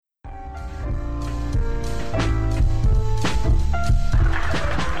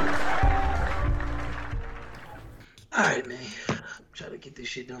All right, man. Try to get this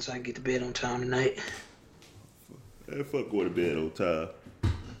shit done so I can get to bed on time tonight. Hey, fuck going to bed on time.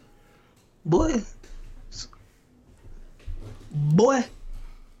 Boy. Boy.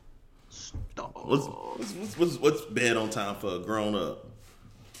 Stop. What's bed on time for a grown up?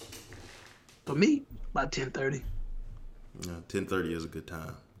 For me, about 10:30. Yeah, 10:30 is a good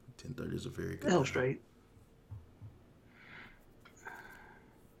time. 10:30 is a very good Hell time. straight.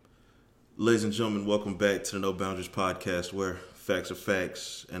 Ladies and gentlemen, welcome back to the No Boundaries podcast, where facts are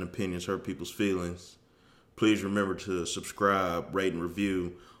facts and opinions hurt people's feelings. Please remember to subscribe, rate, and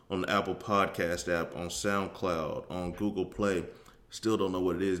review on the Apple Podcast app, on SoundCloud, on Google Play. Still don't know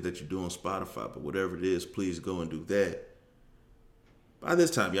what it is that you do on Spotify, but whatever it is, please go and do that. By this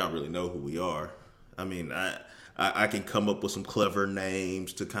time, y'all really know who we are. I mean, I can come up with some clever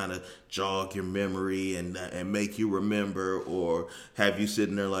names to kind of jog your memory and make you remember, or have you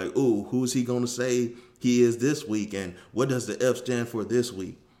sitting there like, ooh, who's he going to say he is this week, and what does the F stand for this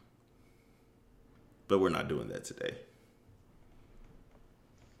week? But we're not doing that today.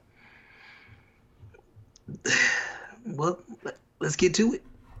 Well, let's get to it.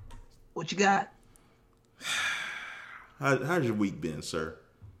 What you got? How's your week been, sir?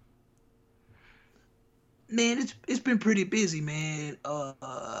 Man, it's been pretty busy, man.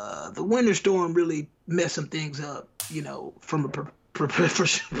 The winter storm really messed some things up, from a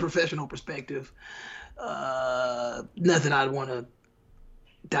professional perspective. Nothing I'd want to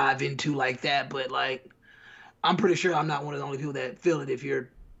dive into like that, but like, I'm pretty sure I'm not one of the only people that feel it. If you're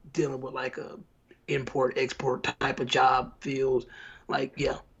dealing with like a import export type of job fields, like,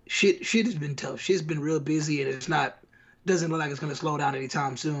 yeah, shit has been tough. Shit's been real busy, and doesn't look like it's gonna slow down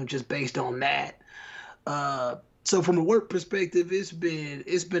anytime soon, just based on that. So from a work perspective, it's been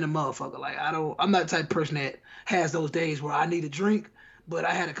a motherfucker. Like, I'm not the type of person that has those days where I need a drink, but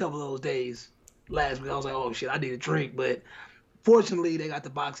I had a couple of those days last week. I was like, oh shit, I need a drink. But fortunately, they got the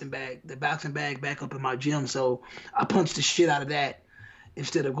boxing bag back up in my gym, so I punched the shit out of that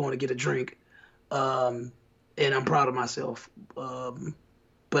instead of going to get a drink. And I'm proud of myself.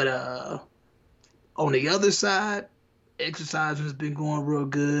 But on the other side, exercise has been going real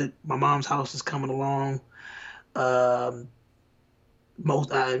good. My mom's house is coming along. I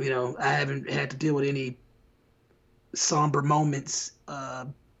haven't had to deal with any somber moments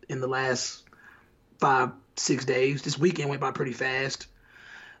in the last 5-6 days. This weekend went by pretty fast.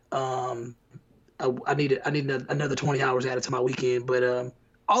 I need another 20 hours added to my weekend, but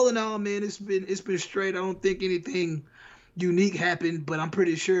all in all, man, it's been straight. I don't think anything unique happened, but I'm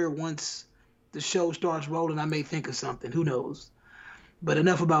pretty sure once the show starts rolling, I may think of something. Who knows? But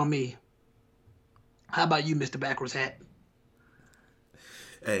enough about me. How about you, Mr. Backwards Hat?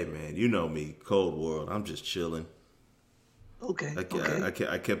 Hey, man, you know me, cold world. I'm just chilling. Okay.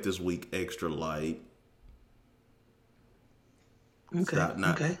 I kept this week extra light. Okay.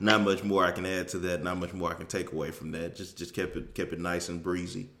 Not much more I can add to that. Not much more I can take away from that. Just kept it nice and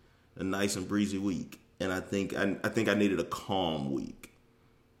breezy, a nice and breezy week. And I think I needed a calm week.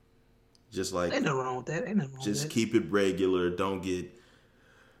 Just like, ain't nothing wrong with that. Just keep it regular. Don't get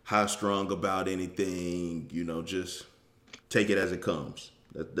high strung about anything. Just take it as it comes.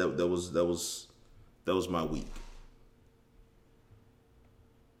 That was my week.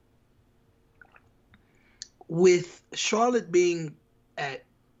 With Charlotte being at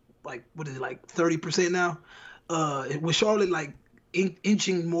like, what is it, like 30% now? With Charlotte like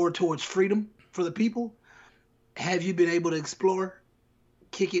inching more towards freedom for the people, have you been able to explore,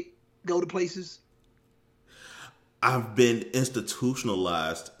 kick it, go to places? I've been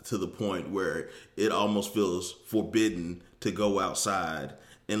institutionalized to the point where it almost feels forbidden to go outside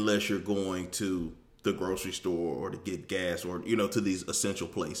unless you're going to the grocery store or to get gas or, to these essential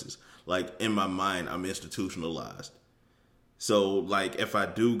places. Like, in my mind, I'm institutionalized. So, like, if I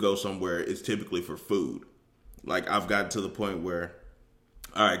do go somewhere, it's typically for food. Like, I've gotten to the point where,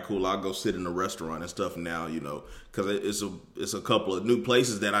 all right, cool, I'll go sit in a restaurant and stuff now, because it's a couple of new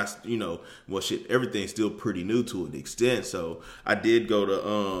places that everything's still pretty new to an extent. So I did go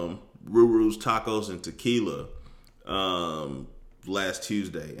to Ruru's Tacos and Tequila last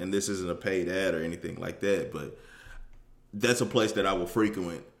Tuesday, and this isn't a paid ad or anything like that, but that's a place that I will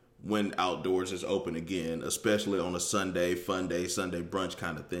frequent when outdoors is open again, especially on a Sunday, fun day, Sunday brunch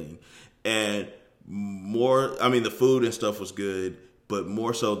kind of thing. And the food and stuff was good, but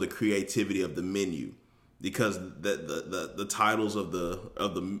more so the creativity of the menu, because the titles of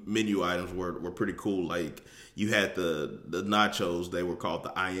the menu items were pretty cool. Like, you had the nachos, they were called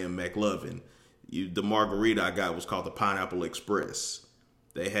the I Am McLovin. The margarita I got was called the Pineapple Express.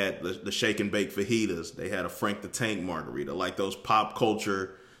 They had the shake and bake fajitas. They had a Frank the Tank margarita, like those pop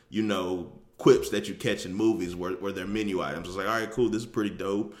culture, quips that you catch in movies where they're menu items. It's like, all right, cool, this is pretty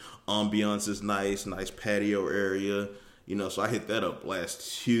dope. Ambiance is nice patio area. You know, so I hit that up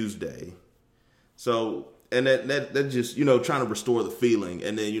last Tuesday. So, and that just, you know, trying to restore the feeling.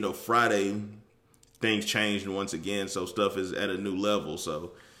 And then, you know, Friday, things changed once again, so stuff is at a new level.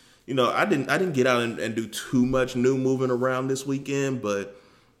 So, you know, I didn't get out and do too much new moving around this weekend, but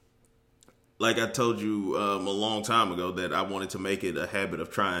like I told you a long time ago that I wanted to make it a habit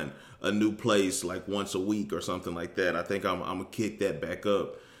of trying a new place like once a week or something like that. I think I'm gonna kick that back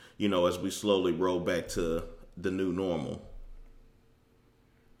up, you know, as we slowly roll back to the new normal.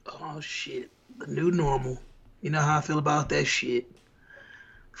 Oh shit, the new normal. You know how I feel about that shit.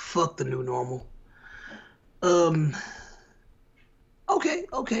 Fuck the new normal. Um. Okay.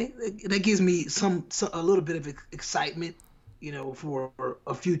 That gives me a little bit of excitement, you know, for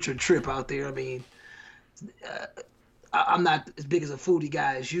a future trip out there. I mean, uh, I'm not as big as a foodie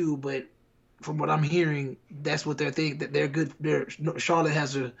guy as you, but from what I'm hearing, that's what they're thinking, that they're good. Charlotte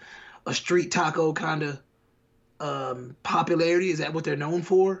has a street taco kind of popularity. Is that what they're known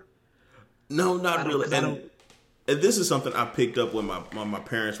for? No, not really. I don't. And this is something I picked up when my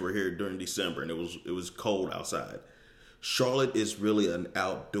parents were here during December, and it was cold outside. Charlotte is really an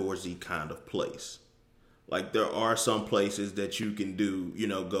outdoorsy kind of place. Like, there are some places that you can do, you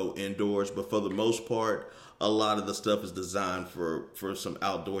know, go indoors, but for the most part, a lot of the stuff is designed for some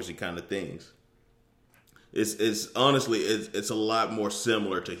outdoorsy kind of things. It's honestly it's a lot more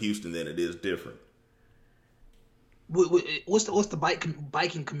similar to Houston than it is different. What's the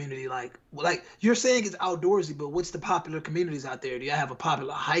biking community like? Like, you're saying it's outdoorsy, but what's the popular communities out there? Do you have a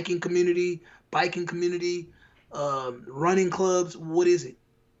popular hiking community, biking community, running clubs? What is it?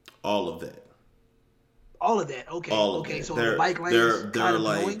 All of that. All of that. Okay. All of okay. that. So the bike lanes kind of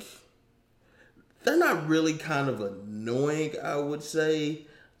like annoying? they're not really kind of annoying, I would say.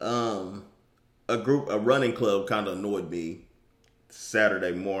 A running club kind of annoyed me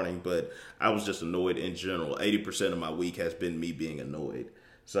Saturday morning, but I was just annoyed in general. 80% of my week has been me being annoyed.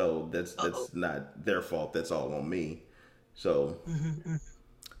 So that's not their fault. That's all on me. So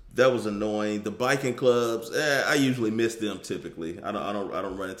that was annoying. The biking clubs, I usually miss them typically. I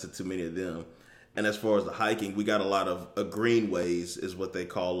don't run into too many of them. And as far as the hiking, we got a lot of greenways is what they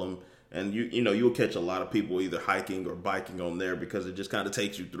call them. And you know, you'll catch a lot of people either hiking or biking on there because it just kind of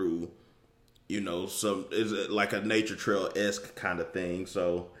takes you through, you know, it's like a nature trail-esque kind of thing.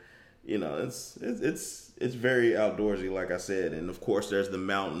 So, you know, it's very outdoorsy, like I said. And of course, there's the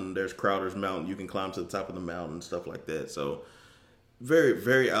mountain. There's Crowder's Mountain. You can climb to the top of the mountain and stuff like that. So, very,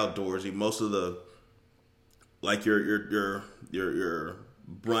 very outdoorsy. Most of the, like your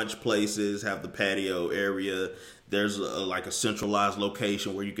brunch places have the patio area. There's like a centralized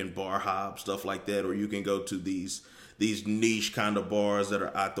location where you can bar hop, stuff like that, or you can go to these niche kind of bars that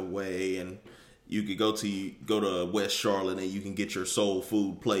are out the way, and you could go to West Charlotte and you can get your soul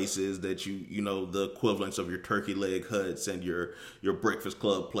food places that you know, the equivalents of your turkey leg huts and your breakfast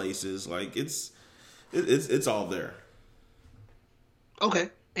club places. Like it's all there. Okay.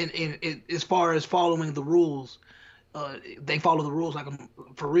 And as far as following the rules, they follow the rules like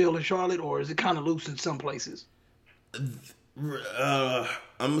for real in Charlotte, or is it kind of loose in some places? I'm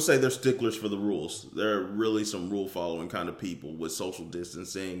gonna say they're sticklers for the rules. They're really some rule following kind of people with social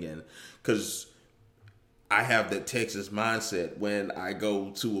distancing, and because I have that Texas mindset when I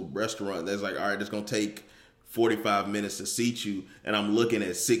go to a restaurant that's like, all right, it's gonna take 45 minutes to seat you, and I'm looking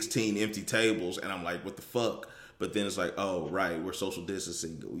at 16 empty tables, and I'm like, what the fuck? But then it's like, oh right, we're social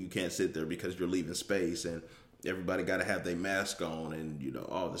distancing. You can't sit there because you're leaving space, and everybody got to have their mask on, and you know,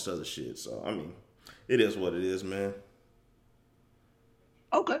 all this other shit. So I mean, it is what it is, man.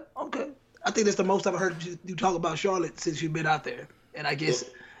 Okay. I think that's the most I've heard you talk about Charlotte since you've been out there. And I guess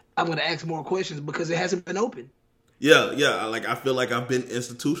I'm going to ask more questions because it hasn't been open. Yeah. Like, I feel like I've been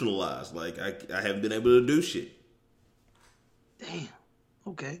institutionalized. Like, I haven't been able to do shit. Damn.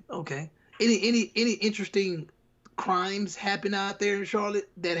 Okay. Any interesting crimes happen out there in Charlotte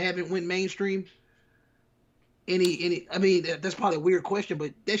that haven't went mainstream? Any? I mean, that's probably a weird question,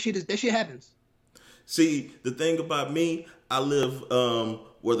 but that shit happens. See, the thing about me, I live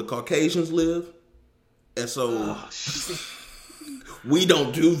where the Caucasians live, and so we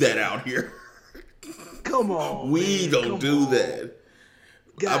don't do that out here. Come on, we man. don't do that.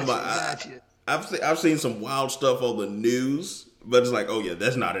 Gotcha. I've seen some wild stuff on the news, but it's like, oh yeah,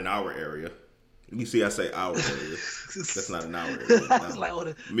 that's not in our area. You see, I say our area. That's not in our area. No. It's like, oh,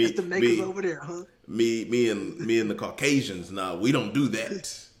 that's the makers over there, huh? Me and the Caucasians. No, we don't do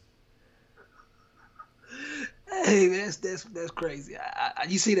that. Hey, that's crazy.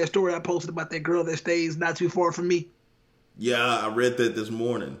 You see that story I posted about that girl that stays not too far from me? Yeah, I read that this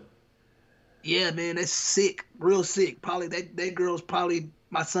morning. Yeah, man, that's sick, real sick. Probably that girl's probably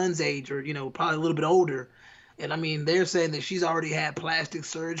my son's age, or probably a little bit older. And I mean, they're saying that she's already had plastic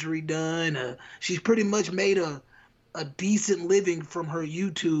surgery done. She's pretty much made a decent living from her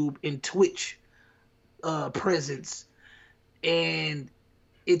YouTube and Twitch presence, and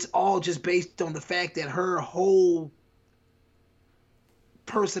it's all just based on the fact that her whole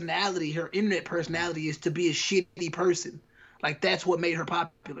personality, her internet personality, is to be a shitty person. Like that's what made her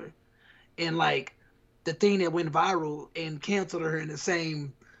popular. And like the thing that went viral and canceled her in the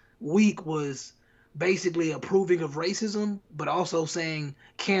same week was basically approving of racism, but also saying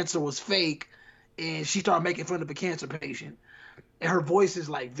cancer was fake. And she started making fun of a cancer patient. And her voice is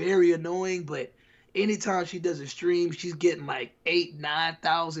like very annoying, but anytime she does a stream, she's getting like 8,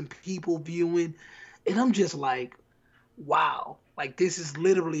 9,000 people viewing. And I'm just like, wow, like this is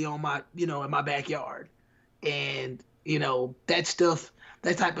literally on my, in my backyard. And,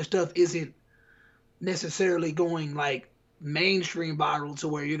 that type of stuff isn't necessarily going like mainstream viral to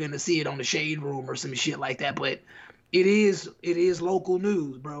where you're gonna see it on the Shade Room or some shit like that. But it is local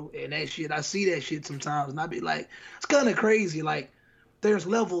news, bro. And that shit, I see that shit sometimes, and I be like, it's kind of crazy. Like, there's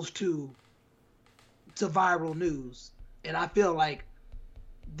levels to viral news, and I feel like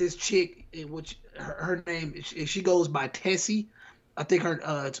this chick, in which her name, she goes by Tessie. I think her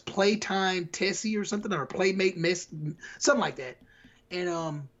it's Playtime Tessie or something, or Playmate Mess, something like that.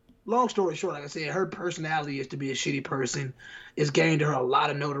 And long story short, like I said, her personality is to be a shitty person. It's gained her a lot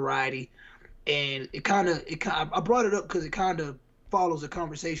of notoriety, and I brought it up because it kind of follows a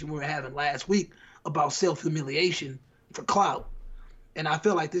conversation we were having last week about self humiliation for clout, and I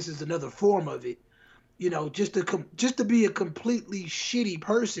feel like this is another form of it. Just to be a completely shitty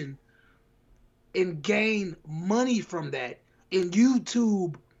person and gain money from that, and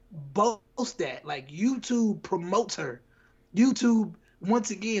YouTube boasts that, like YouTube promotes her. YouTube,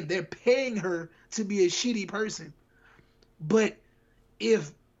 once again, they're paying her to be a shitty person. But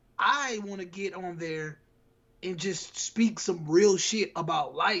if I want to get on there and just speak some real shit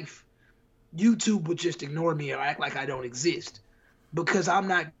about life, YouTube would just ignore me or act like I don't exist because I'm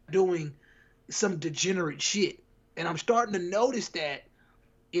not doing some degenerate shit. And I'm starting to notice that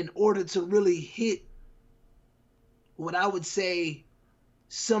in order to really hit what I would say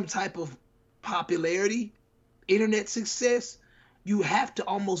some type of popularity, internet success, you have to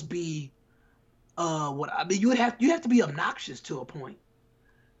almost be you have to be obnoxious to a point,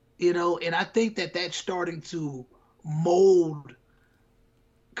 and I think that that's starting to mold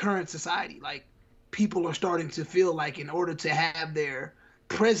current society. Like, people are starting to feel like in order to have their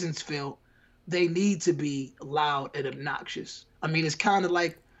presence felt, they need to be loud and obnoxious. I mean, it's kind of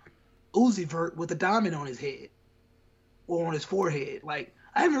like Uzi Vert with a diamond on his head or on his forehead. Like,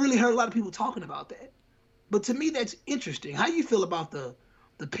 I haven't really heard a lot of people talking about that. But to me, that's interesting. How you feel about the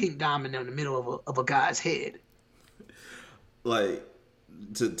pink diamond in the middle of a guy's head? Like,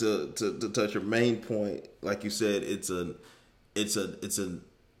 to touch your main point, like you said, it's an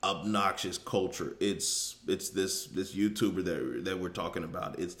obnoxious culture. It's this YouTuber that we're talking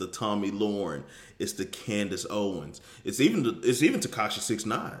about. It's the Tommy Lauren. It's the Candace Owens. It's even Tekashi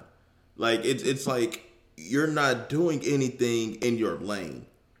 6ix9ine. Like, it's like you're not doing anything in your lane.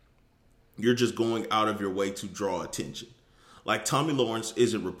 You're just going out of your way to draw attention. Like, Tommy Lawrence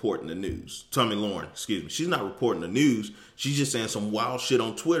isn't reporting the news. Tommy Lauren, excuse me. She's not reporting the news. She's just saying some wild shit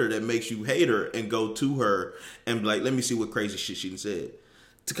on Twitter that makes you hate her and go to her and be like, let me see what crazy shit she said.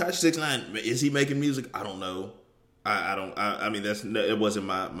 Tekashi 6ix9ine, is he making music? I don't know. I mean, it wasn't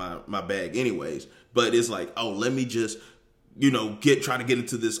my bag anyways. But it's like, oh, let me just, try to get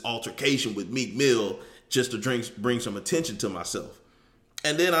into this altercation with Meek Mill just to bring some attention to myself.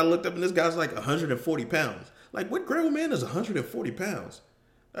 And then I looked up and this guy's like 140 pounds. Like, what grown man is 140 pounds?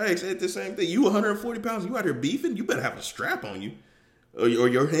 I said the same thing. You 140 pounds, you out here beefing? You better have a strap on you. Or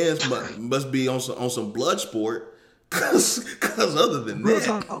your hands must be on some blood sport. Cause other than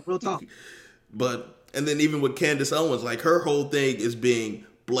that. Real talk. But, and then even with Candace Owens, like, her whole thing is being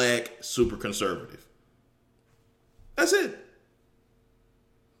black, super conservative. That's it.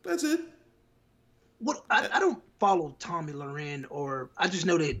 What I don't follow Tommy Lauren, or I just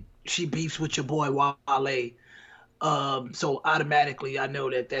know that she beefs with your boy Wale. So automatically I know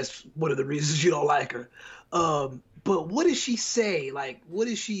that that's one of the reasons you don't like her. But what does she say? Like, can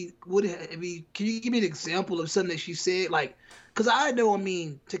you give me an example of something that she said? Like, because I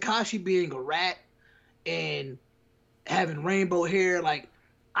mean, Tekashi being a rat and having rainbow hair, like,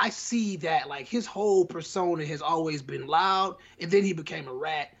 I see that, like, his whole persona has always been loud, and then he became a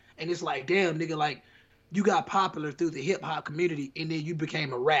rat, and it's like, damn, nigga, like, you got popular through the hip hop community, and then you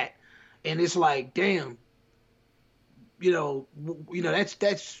became a rat, and it's like, damn, that's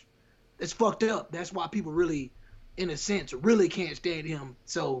That's fucked up. That's why people really, in a sense, really can't stand him.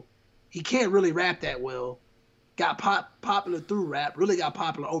 So he can't really rap that well. Got popular through rap, really got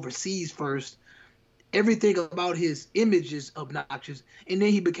popular overseas first. Everything about his image is obnoxious. And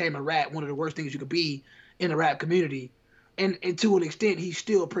then he became a rat, one of the worst things you could be in the rap community. And to an extent, he's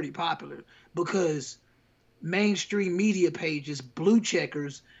still pretty popular because mainstream media pages, blue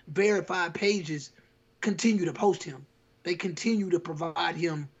checkers, verified pages continue to post him. They continue to provide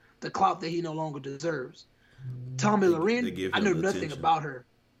him the clout that he no longer deserves. Tomi Lahren, I know nothing attention about her.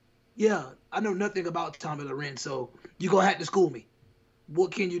 Yeah, I know nothing about Tomi Lahren, so you're going to have to school me.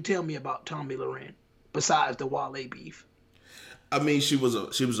 What can you tell me about Tomi Lahren besides the Wale beef? I mean, she was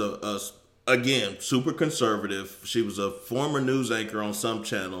a again, super conservative. She was a former news anchor on some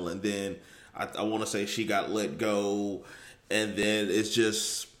channel, and then I want to say she got let go, and then it's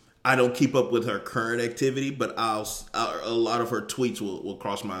just, I don't keep up with her current activity, but a lot of her tweets will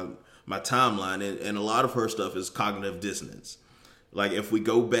cross my timeline, and a lot of her stuff is cognitive dissonance. Like if we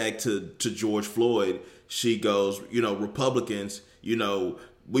go back to George Floyd, she goes, Republicans,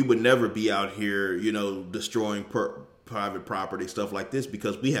 we would never be out here, destroying private property, stuff like this,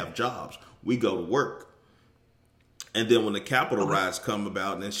 because we have jobs. We go to work. And then when the Capitol riots come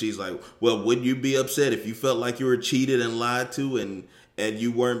about, and then she's like, well, wouldn't you be upset if you felt like you were cheated and lied to and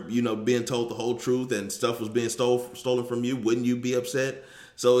you weren't, being told the whole truth and stuff was being stolen from you? Wouldn't you be upset?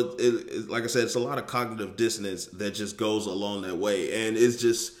 So, like I said, it's a lot of cognitive dissonance that just goes along that way. And it's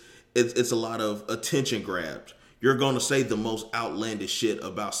just, it's a lot of attention grabs. You're going to say the most outlandish shit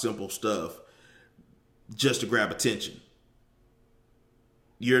about simple stuff just to grab attention.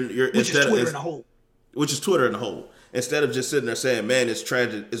 Which is Twitter in a whole. Which is Twitter in a whole. Instead of just sitting there saying, man, it's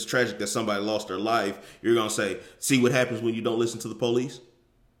tragic that somebody lost their life, you're going to say, see what happens when you don't listen to the police?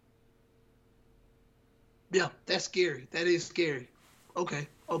 Yeah, that's scary. That is scary. Okay.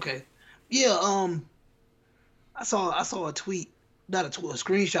 Yeah, I saw a tweet, a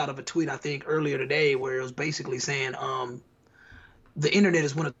screenshot of a tweet, I think, earlier today where it was basically saying the internet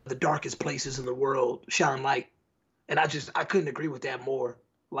is one of the darkest places in the world. Shine light. And I couldn't agree with that more.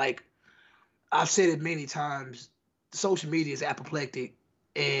 Like, I've said it many times, social media is apoplectic,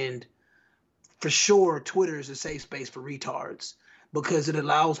 and for sure Twitter is a safe space for retards because it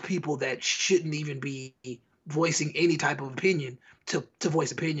allows people that shouldn't even be voicing any type of opinion to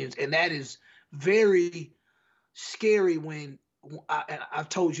voice opinions. And that is very scary when I've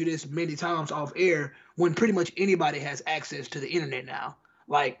told you this many times off air, when pretty much anybody has access to the internet now.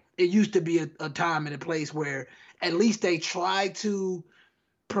 Like, it used to be a time and a place where at least they tried to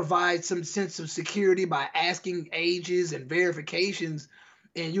provide some sense of security by asking ages and verifications.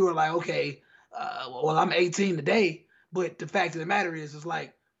 And you were like, okay, well, I'm 18 today. But the fact of the matter is, it's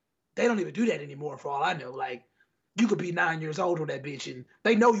like, they don't even do that anymore for all I know. Like, you could be 9 years old on that bitch and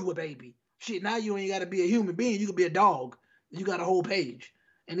they know you a baby. Shit, now you ain't got to be a human being. You could be a dog. You got a whole page.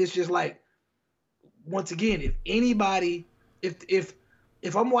 And it's just like, once again, if anybody, if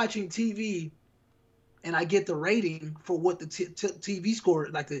I'm watching TV and I get the rating for what the TV score,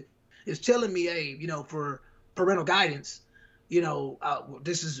 it's telling me, hey, for parental guidance,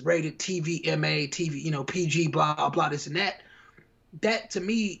 this is rated TV, MA, TV, PG, blah, blah, this and that. That to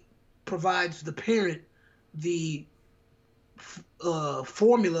me provides the parent the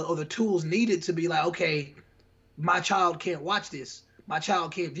formula or the tools needed to be like, okay, my child can't watch this. My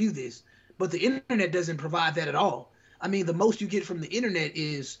child can't view this. But the internet doesn't provide that at all. I mean, the most you get from the internet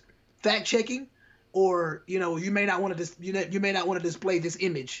is fact checking, or you may not want to display this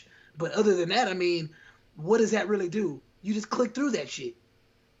image. But other than that, I mean, what does that really do? You just click through that shit.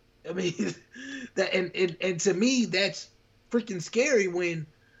 I mean, that and to me, that's freaking scary when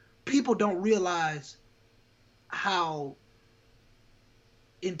people don't realize how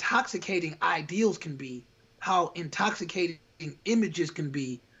intoxicating ideals can be, how intoxicating images can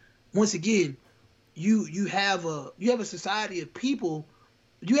be. Once again, you have a society of people,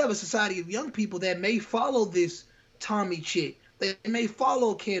 you have a society of young people that may follow this Tommy chick, they may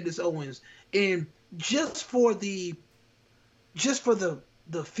follow Candace Owens, and just for the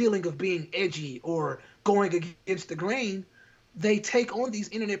feeling of being edgy or going against the grain, they take on these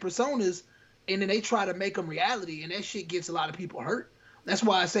internet personas and then they try to make them reality, and that shit gets a lot of people hurt. That's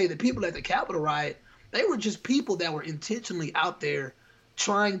why I say the people at the Capitol riot, they were just people that were intentionally out there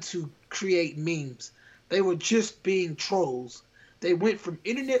trying to create memes. They were just being trolls. They went from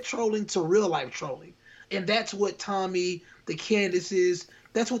internet trolling to real life trolling. And that's what Tommy, the Candaces,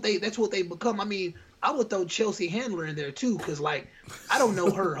 that's what they become. I mean, I would throw Chelsea Handler in there too, because like, I don't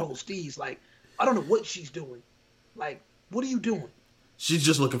know her whole steez. Like, I don't know what she's doing. Like, what are you doing? She's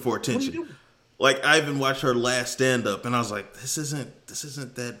just looking for attention. Like, I even watched her last stand up and I was like, this isn't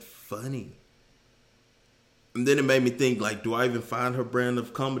that funny. And then it made me think, like, do I even find her brand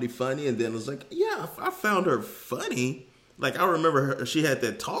of comedy funny? And then I was like, yeah, I found her funny. Like, I remember she had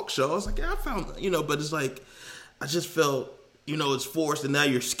that talk show. I was like, yeah, I found, but it's like, I just felt, it's forced, and now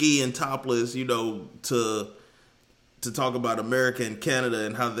you're skiing topless, to talk about America and Canada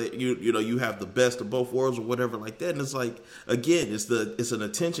and how they, you have the best of both worlds or whatever like that. And it's like, again, it's an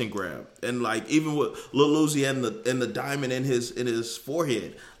attention grab. And like, even with Lil Uzi and the diamond in his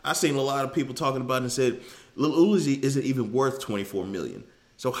forehead, I seen a lot of people talking about it and said, Lil Uzi isn't even worth $24 million.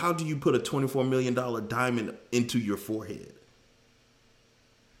 So how do you put a $24 million diamond into your forehead?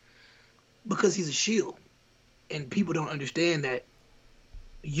 Because he's a shield. And people don't understand that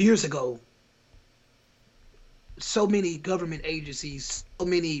years ago, so many government agencies, so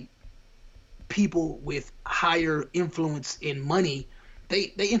many people with higher influence and money,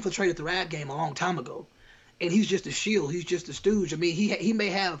 they infiltrated the rap game a long time ago. And he's just a shield. He's just a stooge. I mean, he may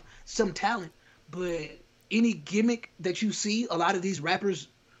have some talent, but any gimmick that you see a lot of these rappers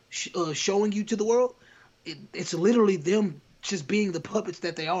showing you to the world, it's literally them just being the puppets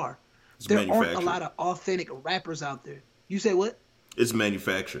that they are. There aren't a lot of authentic rappers out there. You say what? It's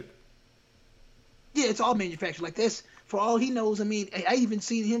manufactured. Yeah, it's all manufactured. Like this, for all he knows. I mean, I even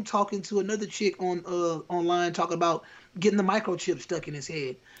seen him talking to another chick on online talking about getting the microchip stuck in his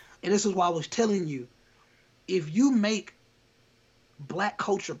head. And this is why I was telling you, if you make black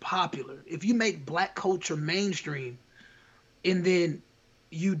culture popular, if you make black culture mainstream, and then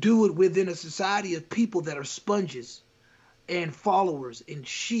you do it within a society of people that are sponges and followers and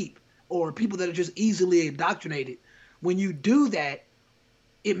sheep, or people that are just easily indoctrinated, when you do that,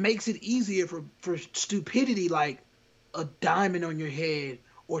 it makes it easier for stupidity like a diamond on your head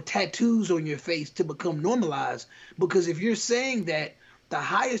or tattoos on your face to become normalized. Because if you're saying that the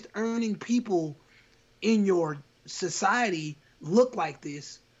highest earning people in your society look like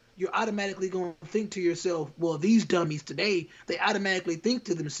this, you're automatically going to think to yourself, well, these dummies today, they automatically think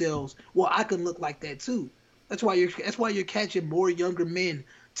to themselves, well, I can look like that too. That's why you're catching more younger men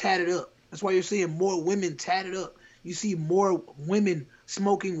tatted up. That's why you're seeing more women tatted up. You see more women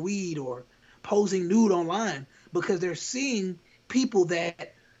smoking weed or posing nude online because they're seeing people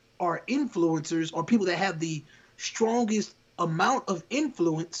that are influencers or people that have the strongest amount of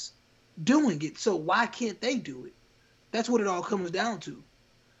influence doing it. So why can't they do it? That's what it all comes down to.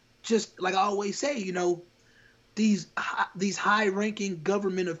 Just like I always say, these high-ranking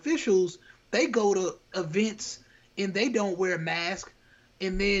government officials, they go to events and they don't wear a mask,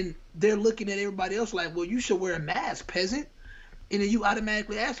 and then they're looking at everybody else like, well, you should wear a mask, peasant. And then you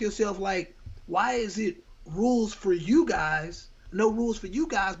automatically ask yourself, like, why is it rules for you guys, no rules for you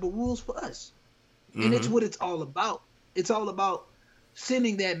guys, but rules for us? Mm-hmm. And it's what it's all about. It's all about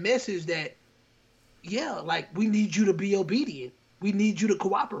sending that message that, yeah, like, we need you to be obedient. We need you to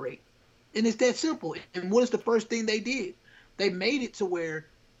cooperate. And it's that simple. And what is the first thing they did? They made it to where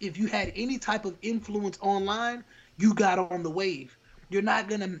if you had any type of influence online, you got on the wave. You're not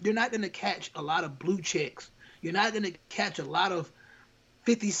gonna catch a lot of blue checks. You're not gonna catch a lot of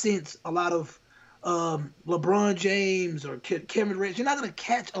 50 Cents, a lot of LeBron James or Kevin Durant. You're not gonna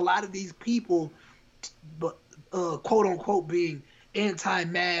catch a lot of these people, but quote unquote being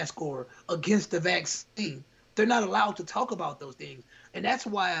anti-mask or against the vaccine. They're not allowed to talk about those things, and that's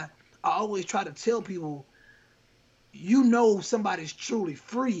why I always try to tell people, somebody's truly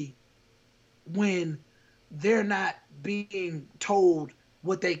free when they're not being told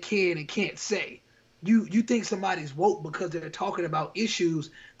what they can and can't say. You think somebody's woke because they're talking about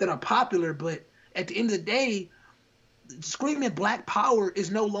issues that are popular, but at the end of the day, screaming Black Power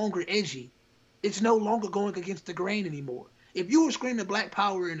is no longer edgy. It's no longer going against the grain anymore. If you were screaming Black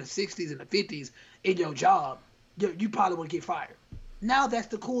Power in the 60s and the 50s in your job, you probably would get fired. Now that's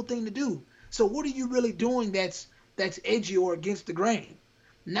the cool thing to do. So what are you really doing that's edgy or against the grain?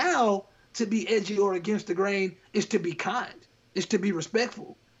 Now, to be edgy or against the grain is to be kind. It's to be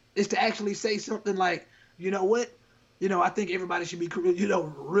respectful. It's to actually say something like, you know what? I think everybody should be,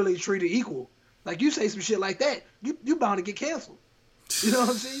 really treated equal. Like, you say some shit like that, you bound to get canceled. You know what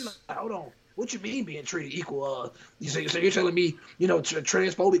I'm saying? Like, hold on. What you mean being treated equal? So you're telling me,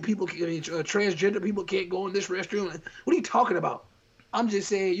 transphobic people, transgender people can't go in this restroom? What are you talking about? I'm just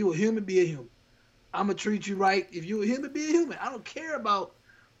saying, you a human, be a human. I'm going to treat you right. If you a human, be a human. I don't care about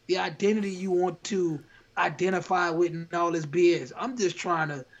the identity you want to identify with and all this BS. I'm just trying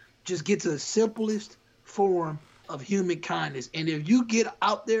to just get to the simplest form of human kindness. And if you get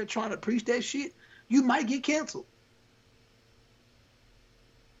out there trying to preach that shit, you might get canceled.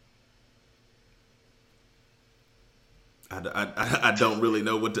 I don't really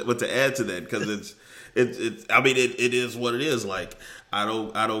know what to add to that, because it's I mean it is what it is. Like I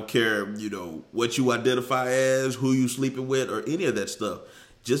don't care, what you identify as, who you sleeping with, or any of that stuff.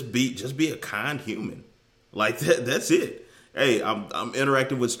 Just be a kind human. Like that's it. Hey, I'm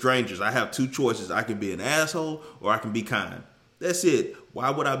interacting with strangers. I have two choices. I can be an asshole or I can be kind. That's it. Why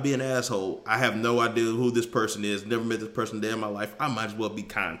would I be an asshole? I have no idea who this person is. Never met this person a day in my life. I might as well be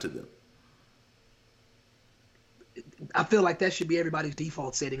kind to them. I feel like that should be everybody's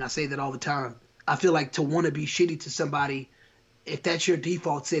default setting. I say that all the time. I feel like to want to be shitty to somebody, if that's your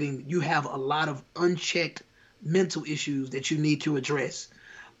default setting, you have a lot of unchecked mental issues that you need to address.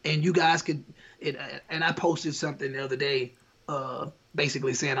 And you guys could, and I posted something the other day,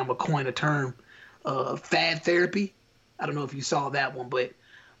 basically saying I'm gonna coin a term, fad therapy. I don't know if you saw that one, but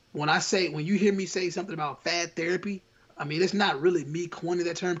when you hear me say something about fad therapy, I mean, it's not really me coining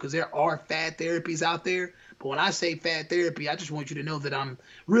that term, because there are fad therapies out there. But when I say fad therapy, I just want you to know that I'm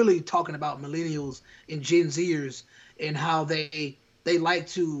really talking about millennials and Gen Zers and how they like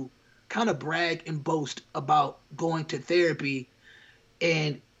to kind of brag and boast about going to therapy,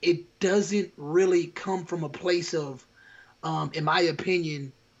 and it doesn't really come from a place of, in my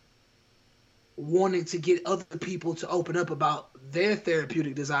opinion, wanting to get other people to open up about their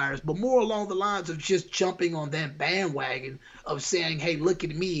therapeutic desires, but more along the lines of just jumping on that bandwagon of saying, hey, look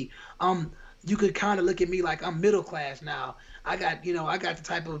at me. You could kind of look at me like I'm middle class now. I got the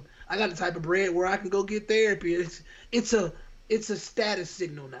type of bread where I can go get therapy. It's a status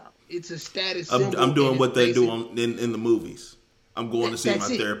signal now. It's a status symbol. I'm doing what they do in the movies. I'm going to see my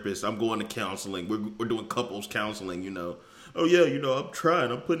therapist. I'm going to counseling. We're doing couples counseling, Oh yeah, I'm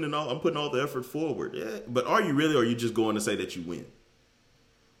trying. I'm putting all the effort forward. Yeah, but are you really? Or are you just going to say that you win?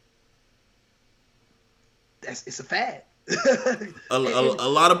 It's a fad. a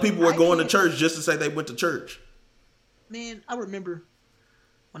lot of people were going to church just to say they went to church. Man, I remember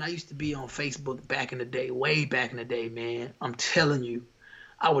when I used to be on Facebook back in the day, way back in the day, man. I'm telling you,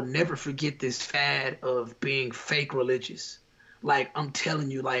 I would never forget this fad of being fake religious. Like, I'm telling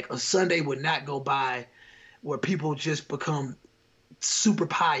you, like, a Sunday would not go by where people just become super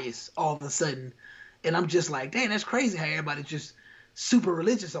pious all of a sudden. And I'm just like, dang, that's crazy how everybody's just super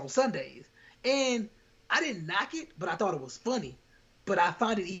religious on Sundays. And I didn't knock it, but I thought it was funny. But I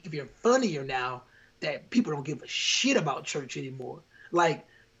find it even funnier now that people don't give a shit about church anymore. Like,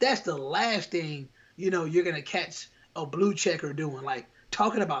 that's the last thing, you're going to catch a blue checker doing. Like,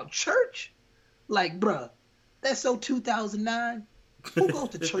 talking about church? Like, bruh, that's so 2009. Who goes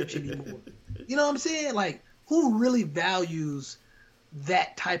to church anymore? You know what I'm saying? Like, who really values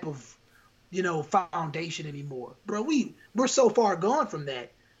that type of, foundation anymore? Bro, we're so far gone from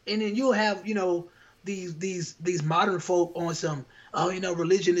that. And then you'll have, these modern folk on some,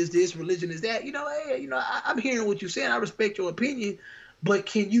 religion is this, religion is that. Hey, I'm hearing what you're saying. I respect your opinion, but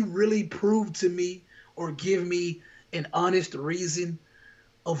can you really prove to me or give me an honest reason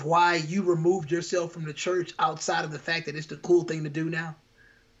of why you removed yourself from the church outside of the fact that it's the cool thing to do now?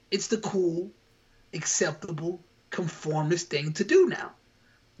 It's the cool, acceptable, conformist thing to do now.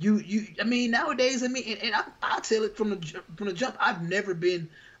 I mean, nowadays, and I tell it from the jump. I've never been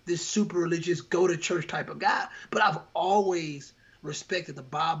this super religious, go to church type of guy, but I've always respected the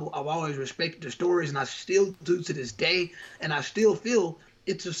Bible. I've always respected the stories, and I still do to this day. And I still feel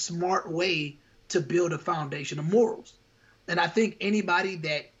it's a smart way to build a foundation of morals. And I think anybody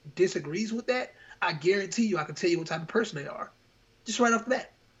that disagrees with that, I guarantee you, I can tell you what type of person they are, just right off the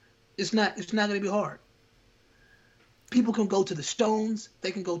bat. It's not going to be hard. People can go to the stones.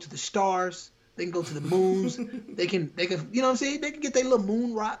 They can go to the stars. They can go to the moons. they can, you know what I'm saying? They can get their little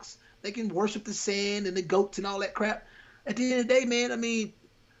moon rocks. They can worship the sand and the goats and all that crap. At the end of the day, man, I mean,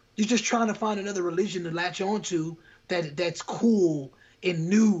 you're just trying to find another religion to latch onto that's cool and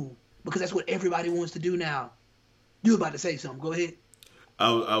new, because that's what everybody wants to do now. You were about to say something. Go ahead.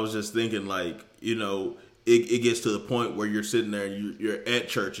 I was just thinking, like, it gets to the point where you're sitting there and you're at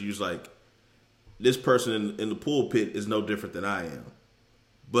church and you're just like, this person in the pulpit is no different than I am.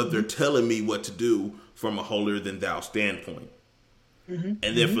 But they're telling me what to do from a holier than thou standpoint. Mm-hmm.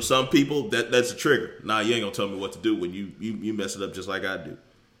 And then for some people, that's a trigger. Nah, you ain't gonna tell me what to do when you mess it up just like I do.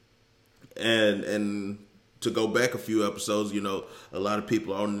 And to go back a few episodes, a lot of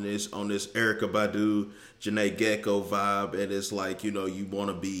people are on this Erykah Badu, Janae Gecko vibe, and it's like, you want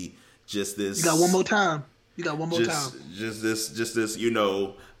to be just this. You got one more time. Just this,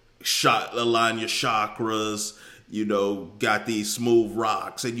 align your chakras. Got these smooth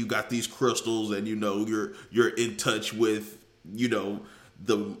rocks, and you got these crystals, and you're in touch with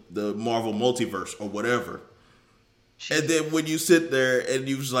the Marvel multiverse or whatever. And then when you sit there and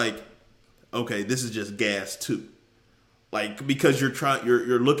you was like, okay, this is just gas too. Like, because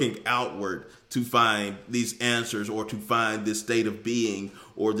you're looking outward to find these answers or to find this state of being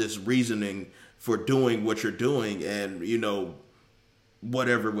or this reasoning for doing what you're doing, and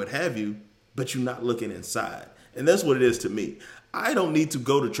whatever would have you, but you're not looking inside. And that's what it is to me. I don't need to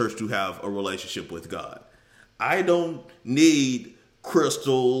go to church to have a relationship with God. I don't need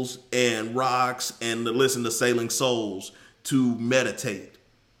crystals and rocks and to listen to Sailing Souls to meditate.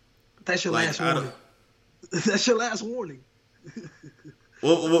 That's your last warning. That's your last warning.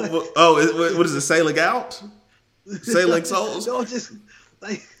 What is it? Sailing out? Sailing Souls? Don't just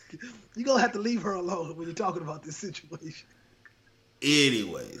you're gonna have to leave her alone when you're talking about this situation.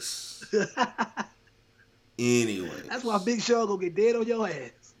 Anyways. That's why Big Sean gonna get dead on your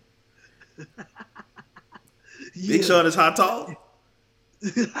ass. Big Sean is hot tall?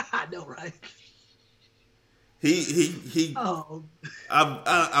 I know, right? He. Oh.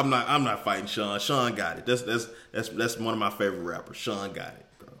 I'm not fighting Sean. Sean got it. That's one of my favorite rappers. Sean got it,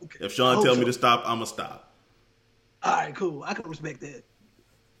 bro. Okay. If Sean tells me to stop, I'ma stop. All right, cool. I can respect that.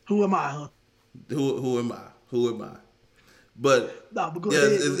 Who am I, huh? Who am I? But no, but go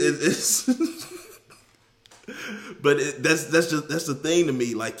ahead. It's but that's the thing to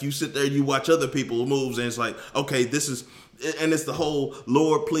me. Like, you sit there, you watch other people's moves, and it's like, okay, this is, and it's the whole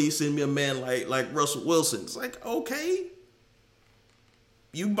Lord, please send me a man like Russell Wilson. It's like, okay,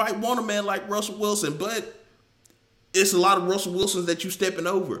 you might want a man like Russell Wilson, but it's a lot of Russell Wilsons that you stepping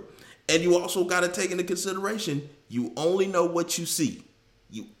over, and you also got to take into consideration you only know what you see.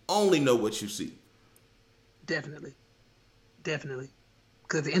 You only know what you see. Definitely.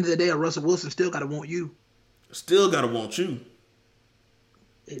 Because at the end of the day, a Russell Wilson still got to want you. Still got to want you.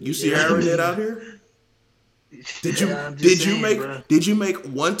 You see Arrowhead out here? Did you make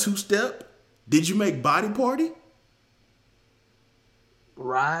 1-2 step? Did you make Body Party?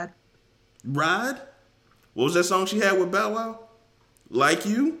 Ride? What was that song she had with Bow Wow? Like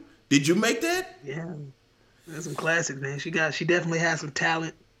You? Did you make that? Yeah. That's some classics, man. She definitely has some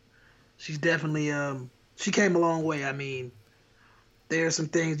talent. She's definitely she came a long way. I mean, there are some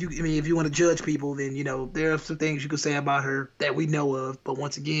things if you want to judge people, then there are some things you could say about her that we know of. But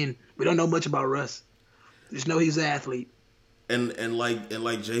once again, we don't know much about Russ. Just know he's an athlete. And like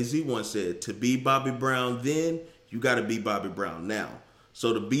Jay-Z once said, to be Bobby Brown then, you got to be Bobby Brown now.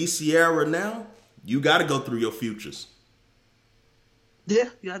 So to be Ciara now, you got to go through your futures. Yeah,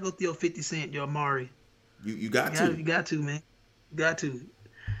 you got to go through your 50 Cent, your Amari. You got to. You got to, man. You got to.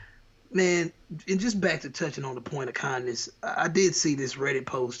 Man, and just back to touching on the point of kindness, I did see this Reddit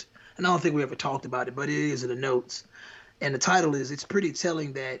post, and I don't think we ever talked about it, but it is in the notes. And the title is, it's pretty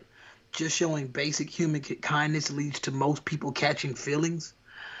telling that just showing basic human kindness leads to most people catching feelings.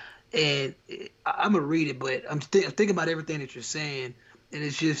 And I'm going to read it, but I'm thinking about everything that you're saying, and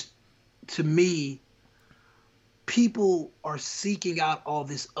it's just, to me, people are seeking out all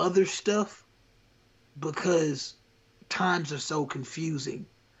this other stuff because times are so confusing.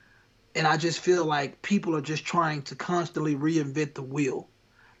 And I just feel like people are just trying to constantly reinvent the wheel.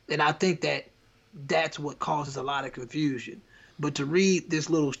 And I think that that's what causes a lot of confusion. But to read this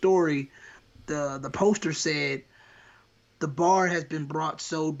little story, the poster said, the bar has been brought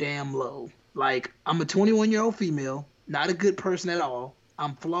so damn low. Like, I'm a 21-year-old female, not a good person at all.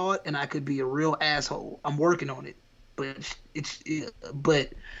 I'm flawed and I could be a real asshole. I'm working on it.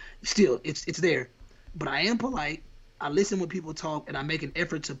 But still, it's there. But I am polite. I listen when people talk, and I make an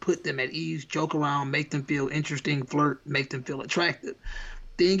effort to put them at ease, joke around, make them feel interesting, flirt, make them feel attractive.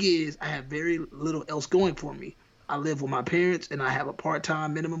 Thing is, I have very little else going for me. I live with my parents, and I have a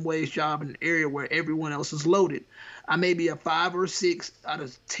part-time minimum wage job in an area where everyone else is loaded. I may be a 5 or 6 out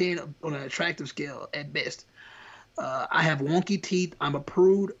of 10 on an attractive scale at best. I have wonky teeth. I'm a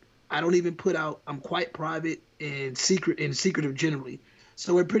prude. I don't even put out. I'm quite private and secretive generally.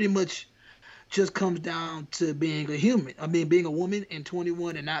 So it pretty much just comes down to being a human. I mean, being a woman and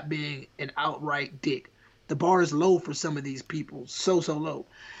 21 and not being an outright dick. The bar is low for some of these people, so low.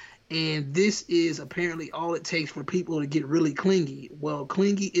 And this is apparently all it takes for people to get really clingy. Well,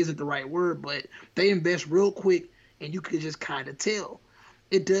 clingy isn't the right word, but they invest real quick, and you could just kind of tell.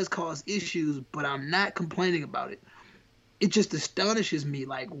 It does cause issues, but I'm not complaining about it. It just astonishes me,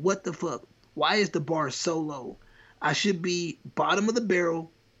 like, what the fuck? Why is the bar so low? I should be bottom of the barrel,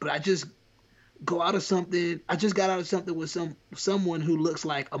 but I just got out of something with someone who looks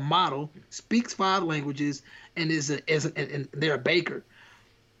like a model, speaks 5 languages, and and they're a baker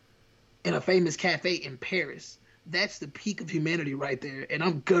in a famous cafe in Paris. That's the peak of humanity right there. And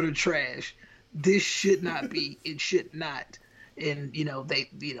I'm gutter trash. This should not be. It should not. And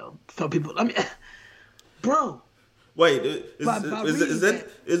some people. I mean, bro. Wait, is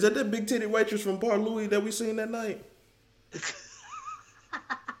that big titty waitress from Bar Louie that we seen that night?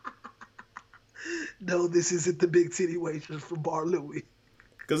 No, this isn't the big titty waitress from Bar Louie.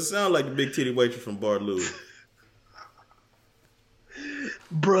 Because it sounds like the big titty waitress from Bar Louie.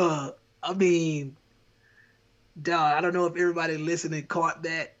 Bruh, I mean, dog, I don't know if everybody listening caught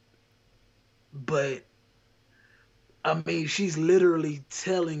that, but I mean, she's literally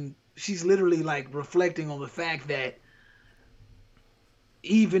like reflecting on the fact that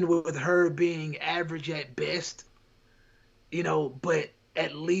even with her being average at best, but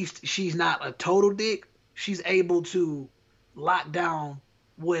at least she's not a total dick. She's able to lock down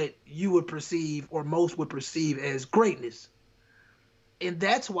what you would perceive or most would perceive as greatness. And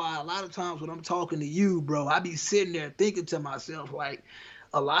that's why a lot of times when I'm talking to you, bro, I be sitting there thinking to myself, like,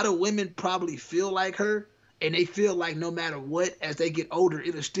 a lot of women probably feel like her, and they feel like no matter what, as they get older,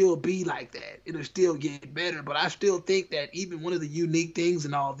 it'll still be like that. It'll still get better. But I still think that even one of the unique things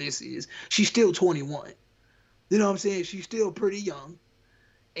in all this is she's still 21. You know what I'm saying? She's still pretty young.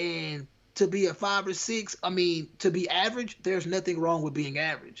 And to be a 5 or 6, I mean, to be average, there's nothing wrong with being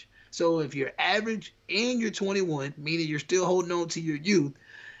average. So if you're average and you're 21, meaning you're still holding on to your youth,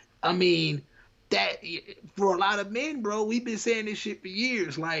 I mean, that for a lot of men, bro, we've been saying this shit for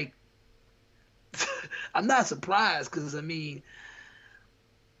years. Like, I'm not surprised because, I mean,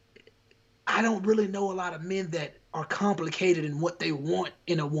 I don't really know a lot of men that are complicated in what they want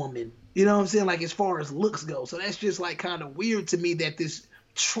in a woman. You know what I'm saying? Like, as far as looks go. So that's just, like, kind of weird to me that this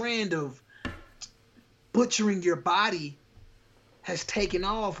trend of butchering your body has taken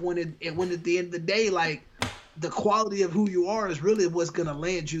off when at the end of the day, like, the quality of who you are is really what's going to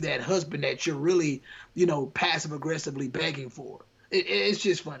land you that husband that you're really, passive aggressively begging for. It's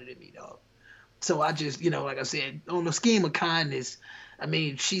just funny to me, dog. So I just, like I said, on the scheme of kindness, I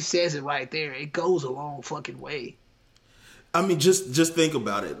mean, she says it right there. It goes a long fucking way. I mean, just think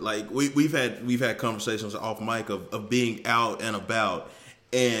about it. Like we've had conversations off mic of being out and about,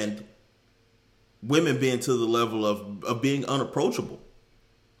 and women being to the level of being unapproachable.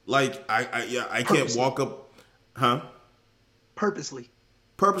 Like I can't walk up, huh? Purposely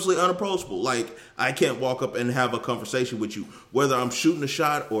unapproachable. Like I can't walk up and have a conversation with you, whether I'm shooting a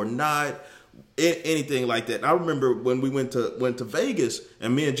shot or not, anything like that. I remember when we went to Vegas,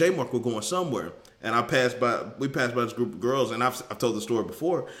 and me and J Mark were going somewhere, and we passed by this group of girls, and I've told the story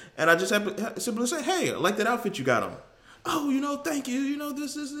before, and I just simply say, "Hey, I like that outfit you got on." Oh, thank you.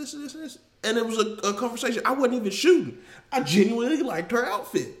 This. And it was a conversation. I wasn't even shooting. I genuinely liked her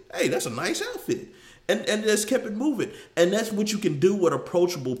outfit. Hey, that's a nice outfit. And just kept it moving. And that's what you can do with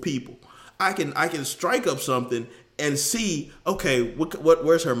approachable people. I can strike up something and see, okay,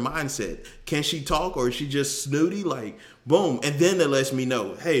 where's her mindset? Can she talk, or is she just snooty? Like, boom. And then that lets me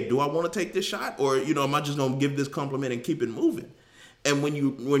know, hey, do I want to take this shot? Or, am I just going to give this compliment and keep it moving? And when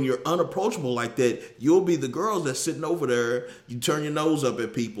you're unapproachable like that, you'll be the girls that's sitting over there. You turn your nose up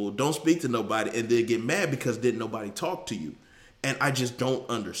at people, don't speak to nobody, and then get mad because didn't nobody talk to you. And I just don't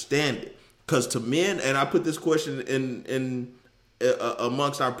understand it. Because to men, and I put this question in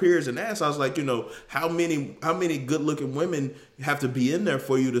amongst our peers and asked, I was like, how many good looking women have to be in there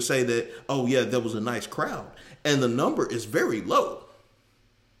for you to say that, oh yeah, that was a nice crowd? And the number is very low.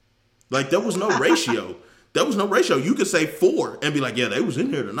 Like there was no ratio. There was no ratio. You could say 4 and be like, yeah, they was in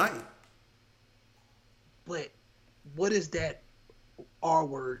here tonight. But what is that R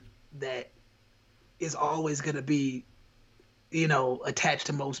word that is always going to be, attached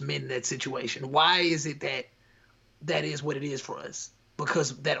to most men in that situation? Why is it that is what it is for us?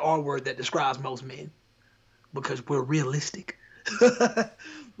 Because that R word that describes most men. Because we're realistic.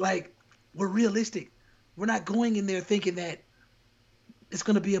 Like, we're realistic. We're not going in there thinking that it's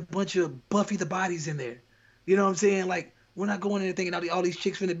going to be a bunch of Buffy the Bodies in there. You know what I'm saying? Like, we're not going in there thinking all these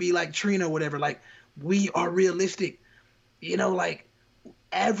chicks finna be like Trina or whatever. Like, we are realistic. Like,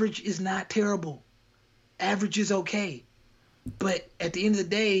 average is not terrible. Average is okay. But at the end of the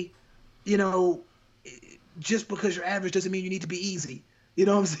day, just because you're average doesn't mean you need to be easy. You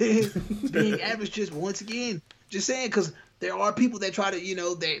know what I'm saying? Being average just, once again, just saying, because there are people that try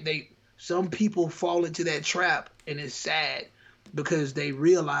to, some people fall into that trap, and it's sad because they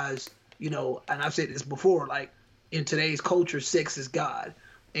realize, and I've said this before, like, in today's culture, sex is God.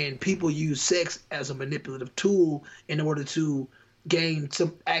 And people use sex as a manipulative tool in order to gain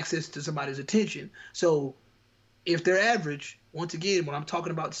some access to somebody's attention. So if they're average, once again, when I'm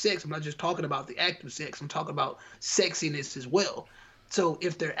talking about sex, I'm not just talking about the act of sex. I'm talking about sexiness as well. So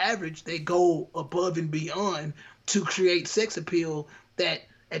if they're average, they go above and beyond to create sex appeal that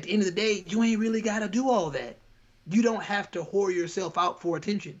at the end of the day, you ain't really got to do all that. You don't have to whore yourself out for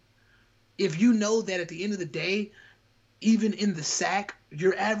attention. If you know that at the end of the day, even in the sack,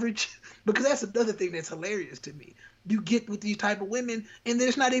 you're average, because that's another thing that's hilarious to me. you get with these type of women, and then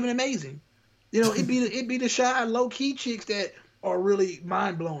it's not even amazing. You know, it be the shy, low key chicks that are really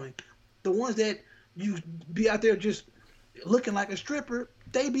mind blowing. The ones that you be out there just looking like a stripper,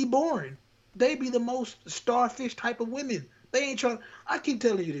 they be boring. They be the most starfish type of women. They ain't trying. I keep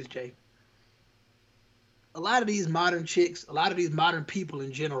telling you this, Jay. A lot of these modern chicks, a lot of these modern people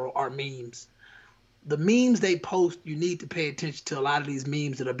in general are memes. The memes they post, you need to pay attention to a lot of these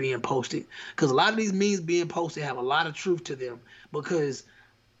memes that are being posted. Because a lot of these memes being posted have a lot of truth to them. Because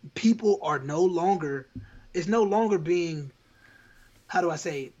people are no longer, it's no longer being, how do I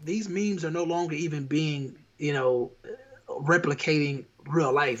say, these memes are no longer even being, replicating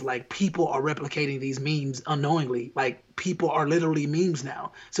real life. Like people are replicating these memes unknowingly. Like people are literally memes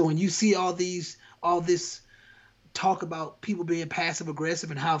now. So when you see all this talk about people being passive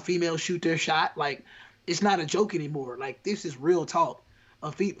aggressive and how females shoot their shot, like it's not a joke anymore. Like this is real talk. A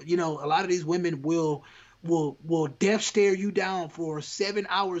lot of these women will death stare you down for 7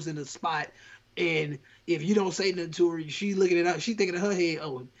 hours in a spot, and if you don't say nothing to her, she looking at she thinking in her head,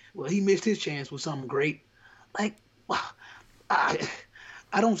 oh well, he missed his chance with something great. Like I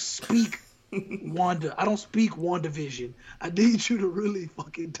I don't speak Wanda. I don't speak WandaVision. I need you to really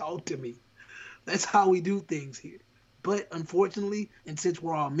fucking talk to me. That's how we do things here. But unfortunately, and since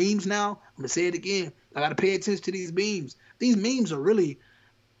we're all memes now, I'm gonna say it again. I gotta pay attention to these memes. These memes are really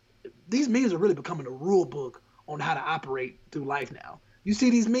becoming a rule book on how to operate through life now. You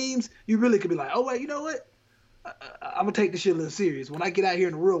see these memes, you really could be like, oh wait, you know what? I'm gonna take this shit a little serious. When I get out here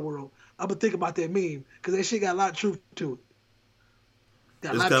in the real world, I'm gonna think about that meme because that shit got a lot of truth to it.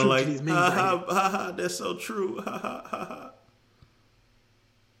 Got a It's lot kind of of truth like, to these memes ha right ha, here. ha ha, that's so true. Ha ha, ha ha.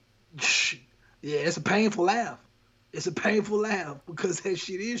 Yeah, it's a painful laugh. It's a painful laugh because that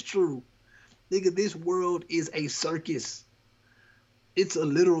shit is true. Nigga, this world is a circus. It's a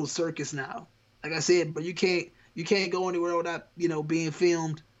literal circus now. Like I said, but you can't go anywhere without, being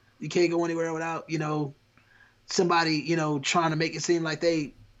filmed. You can't go anywhere without, somebody, trying to make it seem like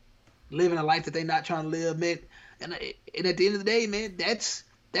they living a life that they not trying to live, man. And at the end of the day, man, that's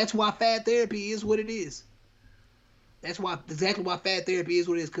why fad therapy is what it is. That's why exactly why fad therapy is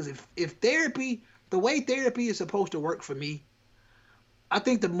what it is. Because if therapy, the way therapy is supposed to work for me, I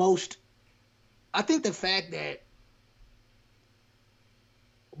think the fact that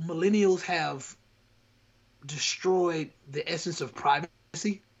millennials have destroyed the essence of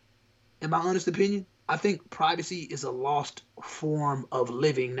privacy, in my honest opinion, I think privacy is a lost form of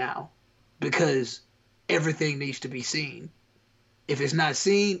living now because everything needs to be seen. If it's not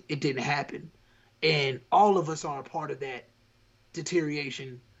seen, it didn't happen. And all of us are a part of that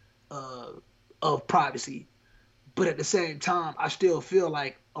deterioration uh, of privacy. But at the same time, I still feel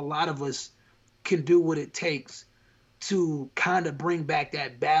like a lot of us can do what it takes to kind of bring back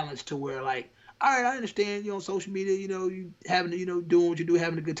that balance to where, like, all right, I understand you on social media, you having, doing what you do,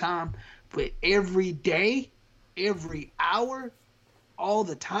 having a good time, but every day, every hour, all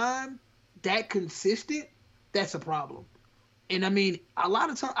the time, that consistent, that's a problem. And I mean, a lot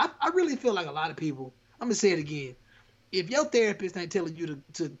of times, I really feel like a lot of people. I'm gonna say it again. If your therapist ain't telling you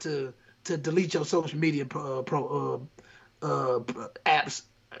to delete your social media apps,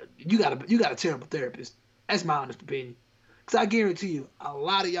 you got a terrible therapist. That's my honest opinion. Because I guarantee you, a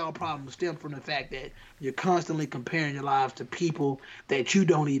lot of y'all problems stem from the fact that you're constantly comparing your lives to people that you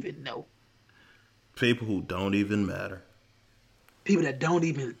don't even know. People who don't even matter. People that don't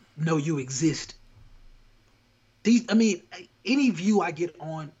even know you exist. I mean, any view I get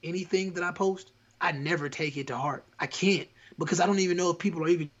on anything that I post, I never take it to heart. I can't because I don't even know if people are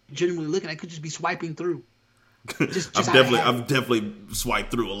even genuinely looking. I could just be swiping through. Just I've definitely swiped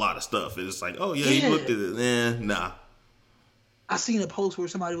through a lot of stuff. It's like, oh yeah, yeah. you looked at it. Nah. I seen a post where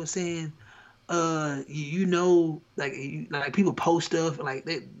somebody was saying, like people post stuff like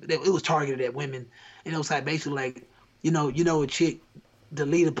it was targeted at women, and it was like basically like, a chick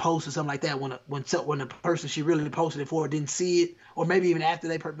delete a post or something like that when the person she really posted it for didn't see it, or maybe even after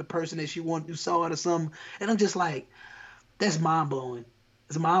the person that she wanted to saw it or something, and I'm just like, that's mind blowing.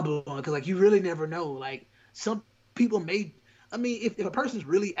 It's mind blowing because like you really never know. Like some people may, I mean, if a person's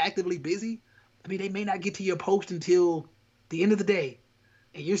really actively busy, I mean, they may not get to your post until the end of the day,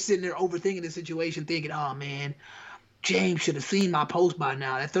 and you're sitting there overthinking the situation, thinking, "Oh man, James should have seen my post by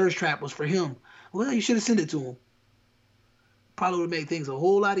now. That thirst trap was for him." Well, you should have sent it to him. Probably would have made things a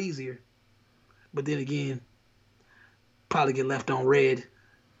whole lot easier. But then again, probably get left on red,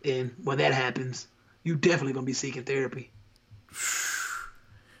 and when that happens, you definitely gonna be seeking therapy.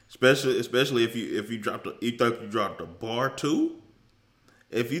 Especially if you thought you dropped a bar too.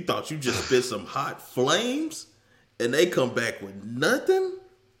 If you thought you just spit some hot flames and they come back with nothing,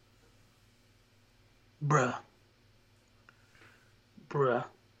 Bruh. Bruh.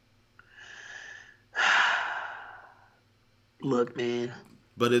 Look, man.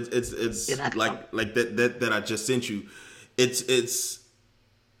 But And it's like that I just sent you. It's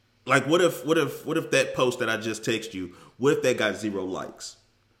like what if that post that I just texted you, what if that got 0 likes?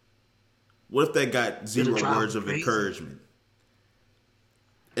 What if that got it'll 0 drive words me of crazy. encouragement?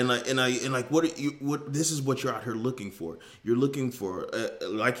 And what this is what you're out here looking for. You're looking for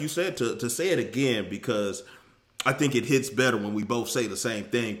like you said, to say it again, because I think it hits better when we both say the same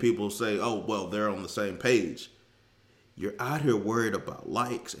thing. People say, "Oh, well, they're on the same page." You're out here worried about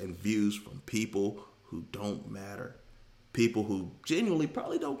likes and views from people who don't matter. People who genuinely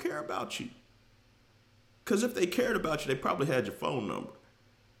probably don't care about you. Because if they cared about you, they probably had your phone number.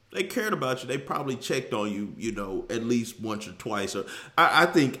 They cared about you, they probably checked on you, at least once or twice. Or I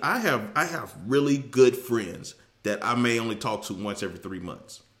think I have really good friends that I may only talk to once every 3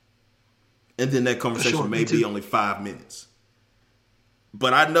 months. And then that conversation Sure, may be only 5 minutes.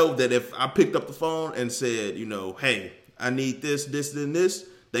 But I know that if I picked up the phone and said, hey, I need this, this, and this,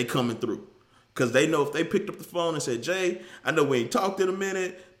 they coming through. Because they know if they picked up the phone and said, Jay, I know we ain't talked in a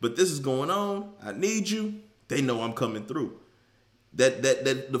minute, but this is going on. I need you. They know I'm coming through. That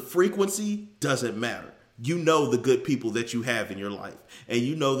the frequency doesn't matter. You know the good people that you have in your life. And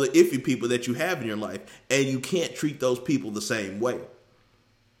you know the iffy people that you have in your life. And you can't treat those people the same way.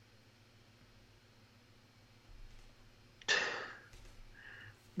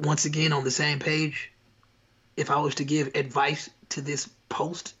 Once again, on the same page, if I was to give advice to this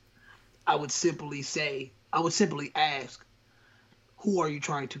post, I would simply ask, who are you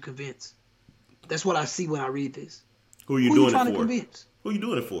trying to convince? That's what I see when I read this. Who are you Who doing you trying it to for? convince? Who are you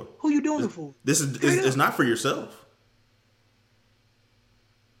doing it for? Who you doing it for? This is it's not for yourself.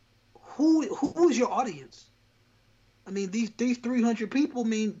 Who is your audience? I mean, these 300 people. I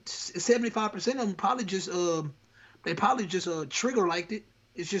mean, 75% of them probably just trigger liked it.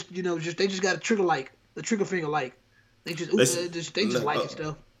 It's just they just got a the trigger finger like. They just liking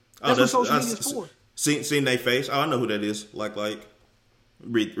stuff. That's what social media is for. Seen their face. Oh, I know who that is. Like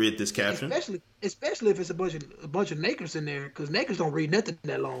read this caption. Especially if it's a bunch of nakers in there, because nakers don't read nothing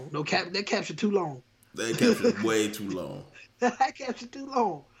that long. That caption too long. That caption way too long. That caption too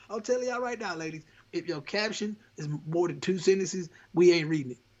long. I'm telling y'all right now, ladies. If your caption is more than 2 sentences, we ain't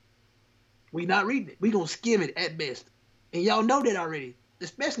reading it. We not reading it. We gonna skim it at best, and y'all know that already.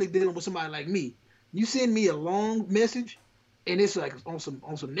 Especially dealing with somebody like me. You send me a long message, and it's like on some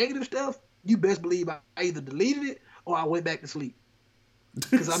negative stuff. You best believe I either deleted it or I went back to sleep.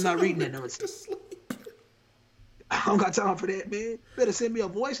 Because I'm not reading that nonsense. I don't got time for that, man. Better send me a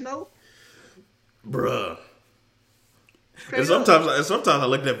voice note. Bruh. And sometimes I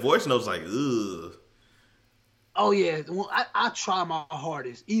look at that voice notes like, ugh. Oh, yeah. Well, I try my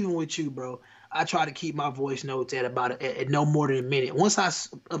hardest. Even with you, bro. I try to keep my voice notes at no more than a minute. Once I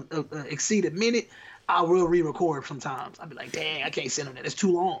exceed a minute, I will re-record sometimes. I'll be like, dang, I can't send them that. It's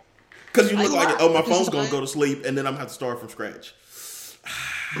too long. Because you look like, my phone's going to go to sleep, and then I'm going to have to start from scratch.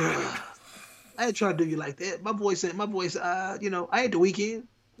 Bruh. I ain't trying to do you like that. My voice, I ain't the weekend.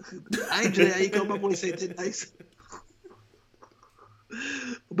 I ain't Jay Aiko. My voice ain't that nice.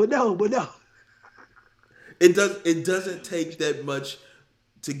 But no. It doesn't take that much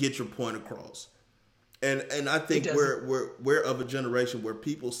to get your point across. And I think we're of a generation where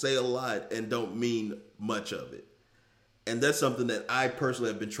people say a lot and don't mean much of it. And that's something that I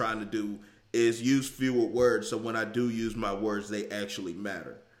personally have been trying to do, is use fewer words, so when I do use my words, they actually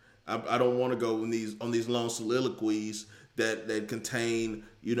matter. I don't want to go on these long soliloquies that contain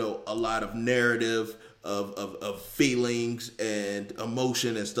a lot of narrative of feelings and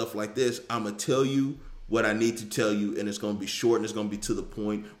emotion and stuff like this. I'm gonna tell you what I need to tell you, and it's gonna be short and it's gonna be to the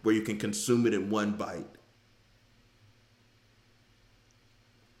point where you can consume it in one bite.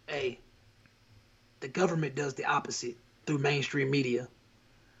 Hey, the government does the opposite through mainstream media.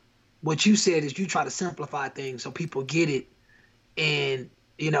 What you said is you try to simplify things so people get it, and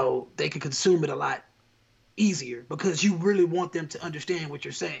they can consume it a lot easier because you really want them to understand what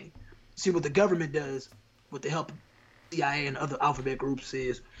you're saying. See, what the government does with the help of CIA and other alphabet groups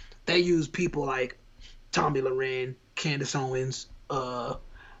is they use people like Tommy Loren, Candace Owens,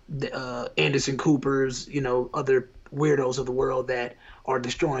 Anderson Coopers, other weirdos of the world that are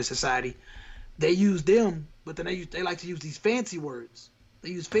destroying society. They use them, but then they like to use these fancy words. They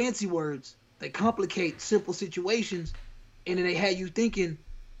use fancy words. They complicate simple situations, and then they have you thinking,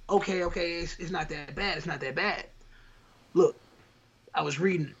 okay, it's not that bad. It's not that bad. Look, I was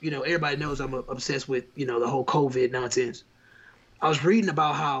reading, everybody knows I'm obsessed with, the whole COVID nonsense. I was reading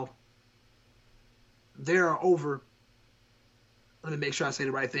about how there are over, let me make sure I say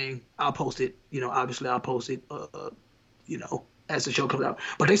the right thing. I'll post it, obviously I'll post it, as the show comes out.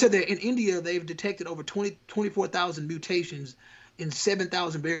 But they said that in India, they've detected over 24,000 mutations in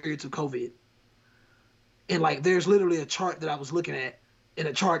 7,000 variants of COVID. And like, there's literally a chart that I was looking at, and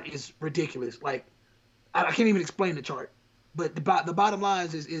the chart is ridiculous. Like, I can't even explain the chart. But the bottom line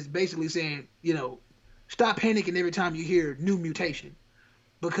is basically saying, stop panicking every time you hear new mutation.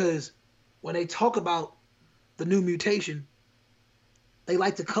 Because when they talk about the new mutation, they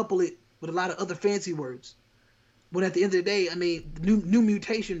like to couple it with a lot of other fancy words. When at the end of the day, I mean, new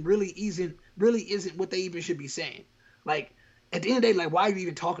mutation really isn't what they even should be saying. Like, at the end of the day, like, why are you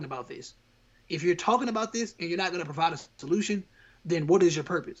even talking about this? If you're talking about this and you're not going to provide a solution, then what is your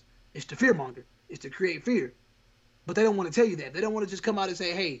purpose? It's to fearmonger. It's to create fear. But they don't want to tell you that. They don't want to just come out and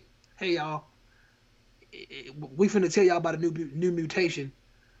say, hey, y'all, we finna tell y'all about a new mutation,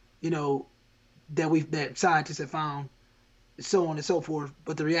 that scientists have found, so on and so forth.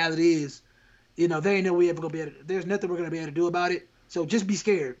 But the reality is, they ain't no way ever gonna be able to, there's nothing we're gonna be able to do about it. So just be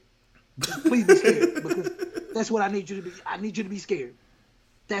scared. Just please be scared, because that's what I need you to be. I need you to be scared.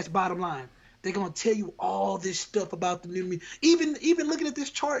 That's bottom line. They're gonna tell you all this stuff about the new. Even looking at this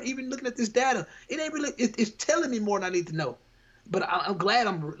chart, even looking at this data, it ain't really. It's telling me more than I need to know. But I'm glad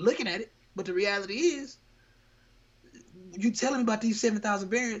I'm looking at it. But the reality is, you telling me about these 7,000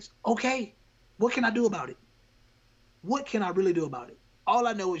 variants. Okay, what can I do about it? What can I really do about it? All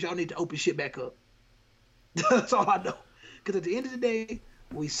I know is y'all need to open shit back up. That's all I know. Because at the end of the day,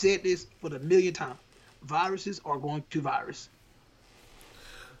 we said this for the millionth time. Viruses are going to virus.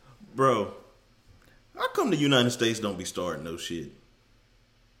 Bro, how come the United States don't be starting no shit?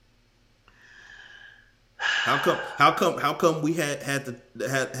 How come we had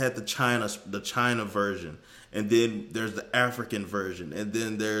the China version, and then there's the African version, and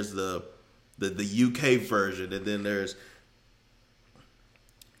then there's the UK version, and then there's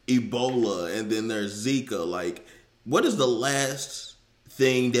Ebola, and then there's Zika. Like, what is the last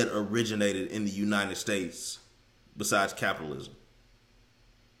thing that originated in the United States besides capitalism?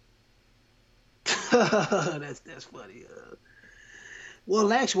 That's funny. Well,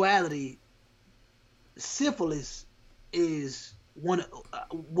 in actuality, syphilis is one.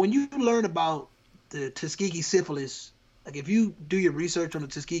 When you learn about the Tuskegee syphilis, like if you do your research on the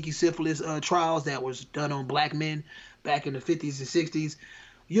Tuskegee syphilis trials that was done on black men back in the 50s and 60s,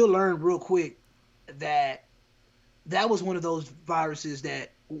 you'll learn real quick that was one of those viruses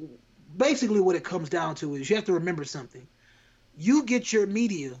that basically what it comes down to is you have to remember something. You get your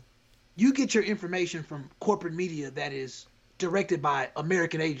information from corporate media that is directed by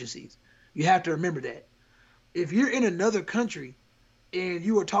American agencies. You have to remember that. If you're in another country and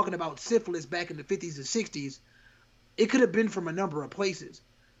you were talking about syphilis back in the 50s and 60s, it could have been from a number of places.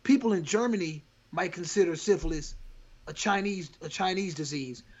 People in Germany might consider syphilis a Chinese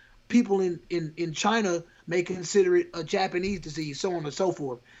disease. People in China may consider it a Japanese disease, so on and so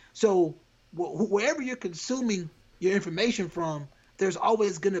forth. So wherever you're consuming your information from, there's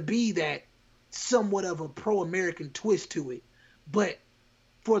always going to be that somewhat of a pro-American twist to it. But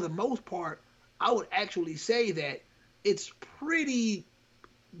for the most part, I would actually say that it's pretty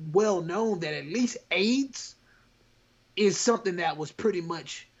well known that at least AIDS is something that was pretty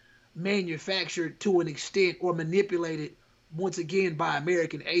much manufactured to an extent or manipulated once again by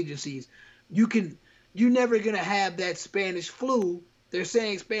American agencies. You're never going to have that Spanish flu. They're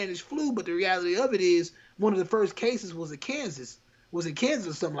saying Spanish flu, but the reality of it is one of the first cases was in Kansas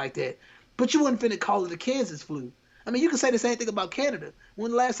or something like that. But you wouldn't finna call it a Kansas flu. I mean, you can say the same thing about Canada.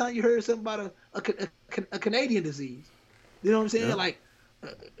 When the last time you heard something about a Canadian disease? You know what I'm saying? Yeah. Like,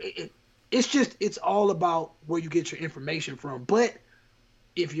 it's all about where you get your information from. But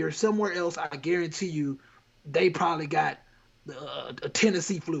if you're somewhere else, I guarantee you, they probably got a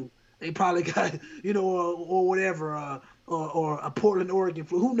Tennessee flu. They probably got, or whatever, or a Portland, Oregon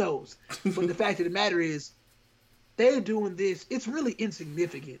flu. Who knows? But the fact of the matter is, they're doing this. It's really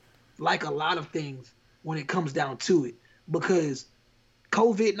insignificant, like a lot of things when it comes down to it, because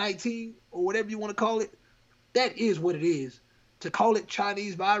COVID-19 or whatever you want to call it, that is what it is. To call it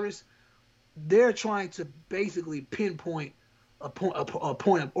Chinese virus, they're trying to basically pinpoint a point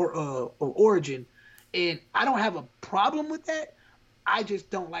of origin, and I don't have a problem with that. I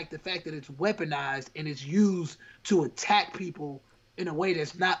just don't like the fact that it's weaponized and it's used to attack people in a way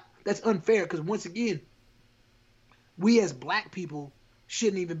that's unfair. Because once again, we as black people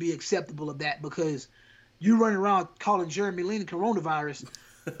shouldn't even be acceptable of that, because you running around calling Jeremy Lin coronavirus.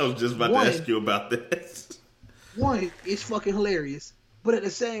 I was just about to ask you about that. One, it's fucking hilarious, but at the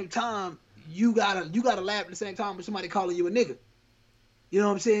same time, you gotta laugh at the same time with somebody calling you a nigga. You know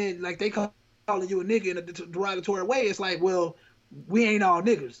what I'm saying? Like, they calling you a nigga in a derogatory way. It's like, well, we ain't all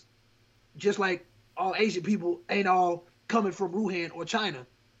niggers. Just like all Asian people ain't all coming from Wuhan or China.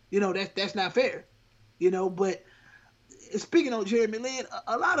 That's not fair. But speaking of Jeremy Lin,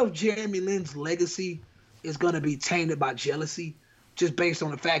 a lot of Jeremy Lin's legacy is going to be tainted by jealousy, just based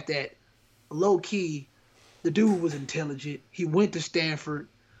on the fact that, low key, the dude was intelligent. He went to Stanford.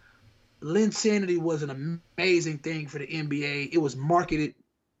 Linsanity was an amazing thing for the NBA. It was marketed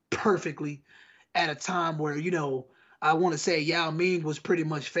perfectly at a time where, I want to say Yao Ming was pretty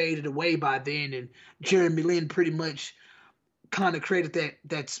much faded away by then, and Jeremy Lin pretty much kind of created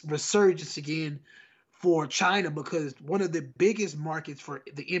that resurgence again for China, because one of the biggest markets for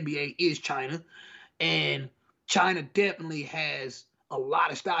the NBA is China, and China definitely has a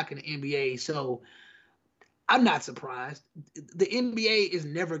lot of stock in the NBA. So I'm not surprised. The NBA is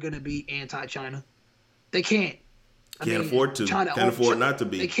never going to be anti-China. They can't. Can't afford to. Can't afford not to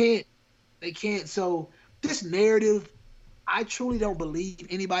be. They can't. So this narrative, I truly don't believe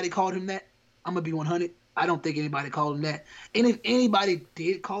anybody called him that. I'm going to be 100. I don't think anybody called him that. And if anybody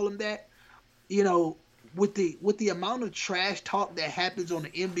did call him that, with the amount of trash talk that happens on the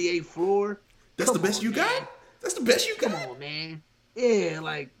NBA floor. That's the best you got? That's the best you got? Come on, man. Yeah,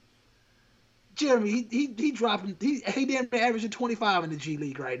 like, Jeremy, he dropping, he damn near averaging 25 in the G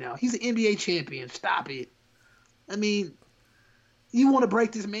League right now. He's an NBA champion. Stop it. I mean, you want to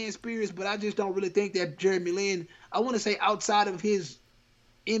break this man's spirits, but I just don't really think that Jeremy Lin, I want to say outside of his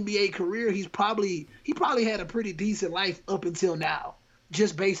NBA career, he probably had a pretty decent life up until now,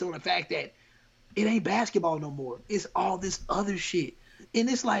 just based on the fact that it ain't basketball no more. It's all this other shit. And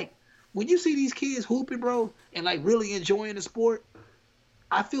it's like, when you see these kids hooping, bro, and like really enjoying the sport,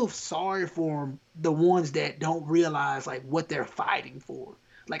 I feel sorry for them, the ones that don't realize like what they're fighting for.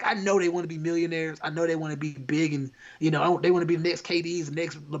 Like, I know they want to be millionaires. I know they want to be big, and they want to be the next KDs, the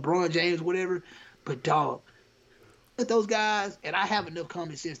next LeBron James, whatever. But dog, with those guys, and I have enough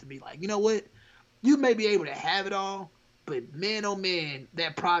common sense to be like, you know what? You may be able to have it all, but man, oh man,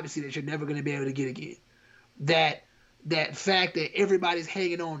 that privacy that you're never going to be able to get again. That fact that everybody's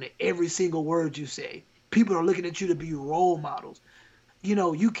hanging on to every single word you say. People are looking at you to be role models.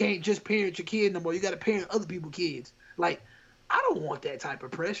 You can't just parent your kid no more. You got to parent other people's kids. Like, I don't want that type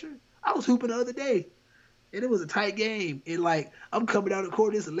of pressure. I was hooping the other day, and it was a tight game. And, like, I'm coming out of the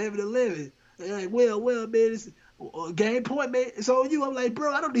court, it's 11-11. And like, well, man, it's game point, man. It's on you. I'm like,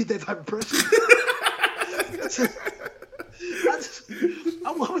 bro, I don't need that type of pressure.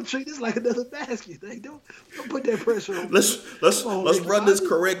 I'm gonna treat this like another basket. Like, don't put that pressure on. Let's run this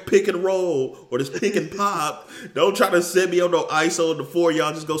correct pick and roll or this pick and pop. Don't try to send me on no ISO on the floor.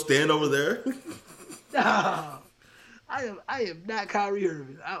 Y'all just go stand over there. Nah, I am not Kyrie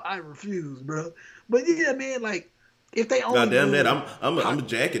Irving. I refuse, bro. But yeah, man, like, if they only goddamn that, I'm a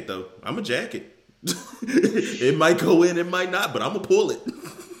jacket though. I'm a jacket. It might go in, it might not, but I'm gonna pull it.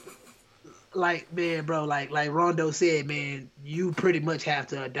 Like, man, bro, like Rondo said, man, you pretty much have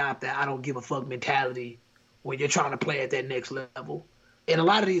to adopt that I don't give a fuck mentality when you're trying to play at that next level. And a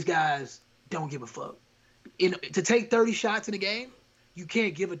lot of these guys don't give a fuck. To take 30 shots in a game, you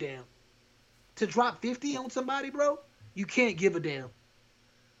can't give a damn. To drop 50 on somebody, bro, you can't give a damn.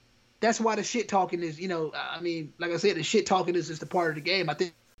 That's why the shit talking is, I mean, like I said, the shit talking is just a part of the game. I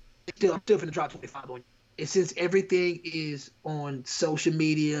think I'm still finna drop 25 on you. And since everything is on social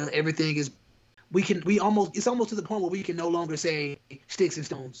media, everything is, it's almost to the point where we can no longer say sticks and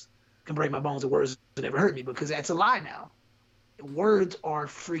stones can break my bones and words will never hurt me, because that's a lie now. Words are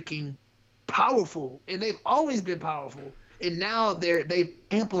freaking powerful, and they've always been powerful. And now they've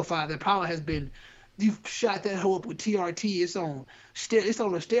amplified. Their power has been, you've shot that hoe up with TRT. It's on the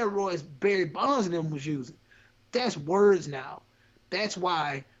steroids Barry Bonds and them was using. That's words now. That's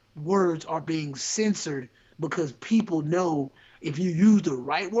why words are being censored, because people know if you use the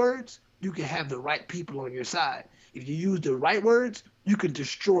right words, you can have the right people on your side. If you use the right words, you can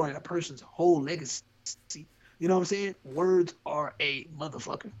destroy a person's whole legacy. You know what I'm saying? Words are a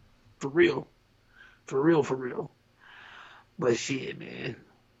motherfucker. For real. For real, for real. But shit, man.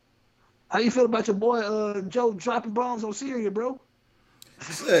 How you feel about your boy Joe dropping bombs on Syria, bro?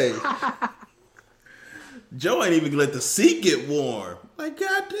 Hey. Joe ain't even let the seat get warm. Like,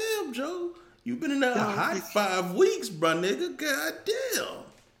 goddamn, Joe. You been in there hot 5 weeks, bro, nigga. Goddamn.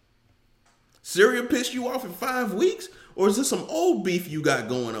 Syria pissed you off in 5 weeks? Or is this some old beef you got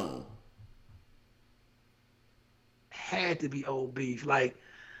going on? Had to be old beef. Like,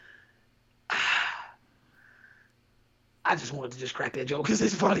 I just wanted to just crack that joke because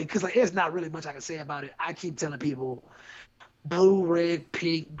it's funny. Because like, there's not really much I can say about it. I keep telling people, blue, red,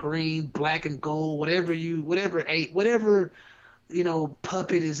 pink, green, black, and gold, whatever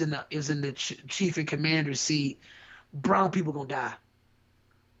puppet is in the chief and commander seat. Brown people gonna die.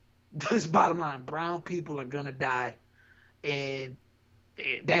 This bottom line, brown people are gonna die. and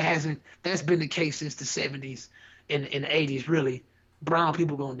that's been the case since the 70s and the 80s. Really, brown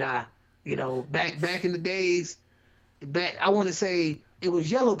people gonna die. Back in the days, back I want to say it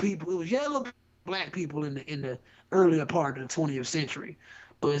was yellow people. It was yellow black people in the earlier part of the 20th century.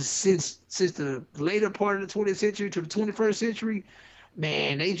 But since the later part of the 20th century to the 21st century,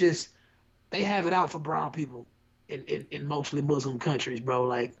 man, they have it out for brown people in mostly Muslim countries, bro.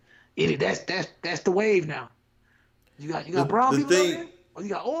 Like that's the wave now. You got brown people over there? Or you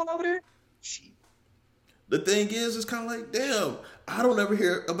got oil over there? Shit. The thing is, it's kind of like, damn, I don't ever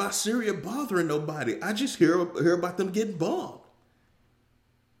hear about Syria bothering nobody. I just hear about them getting bombed.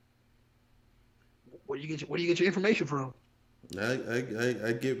 Where do you get your information from? I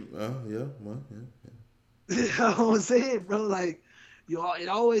get, yeah, well, yeah. I'm saying, bro, like, it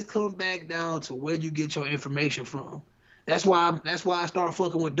always comes back down to where you get your information from. That's why I started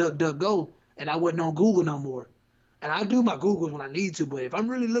fucking with DuckDuckGo, and I wasn't on Google no more. And I do my Googles when I need to, but if I'm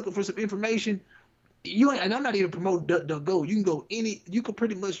really looking for some information, and I'm not even promoting DuckDuckGo. You can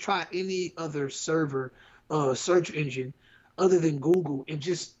pretty much try any other server, search engine, other than Google, and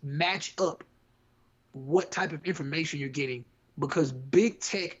just match up what type of information you're getting, because big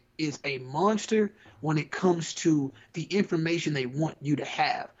tech is a monster when it comes to the information they want you to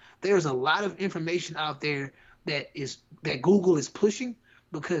have. There's a lot of information out there that Google is pushing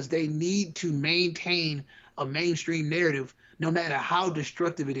because they need to maintain a mainstream narrative no matter how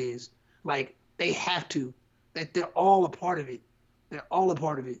destructive it is. Like, they have to. That they're all a part of it. They're all a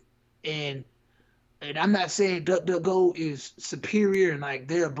part of it. And I'm not saying DuckDuckGo is superior and like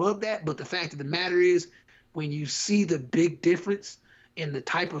they're above that, but the fact of the matter is, when you see the big difference in the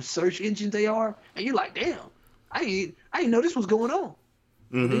type of search engines they are, and you're like, damn, I didn't know this was going on.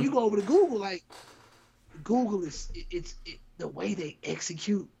 Mm-hmm. Then you go over to Google, like Google the way they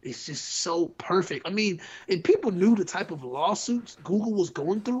execute is just so perfect. I mean, if people knew the type of lawsuits Google was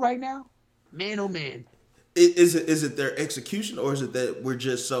going through right now, man, oh man. Is it their execution, or is it that we're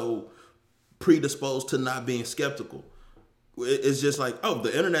just so predisposed to not being skeptical? It's just like, oh,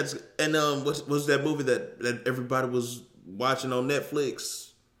 the internet's, and what's that movie that everybody was watching on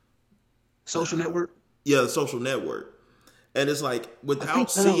Netflix? Social Network. Yeah, the Social Network. And it's like,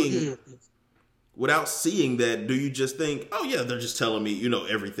 without seeing that, do you just think, oh yeah, they're just telling me,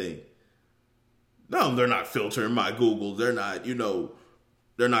 everything? No, they're not filtering my Google. They're not,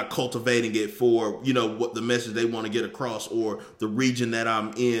 they're not cultivating it for, what the message they want to get across, or the region that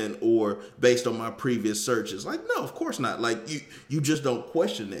I'm in, or based on my previous searches. Like, no, of course not. Like, you just don't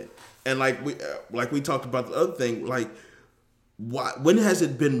question it. And like we talked about the other thing, like, when has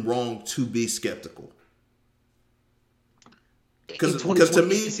it been wrong to be skeptical? Because to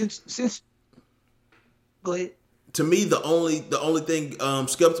me, since go ahead. To me, the only thing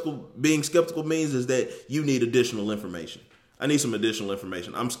being skeptical means is that you need additional information. I need some additional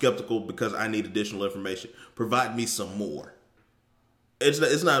information. I'm skeptical because I need additional information. Provide me some more.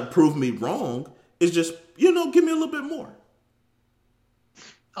 It's not prove me wrong. It's just, give me a little bit more.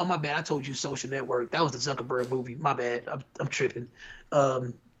 Oh, my bad. I told you Social Network. That was the Zuckerberg movie. My bad. I'm tripping.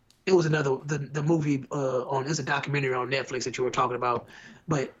 It was the movie it's a documentary on Netflix that you were talking about.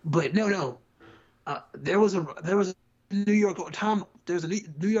 But no. There was a New York Times. There's a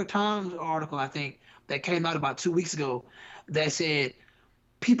New York Times article, I think, that came out about 2 weeks ago that said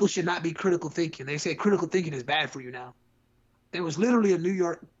people should not be critical thinking. They said critical thinking is bad for you now. There was literally a New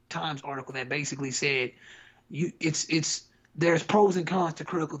York Times article that basically said there's pros and cons to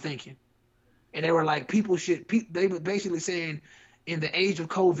critical thinking. And they were like, they were basically saying in the age of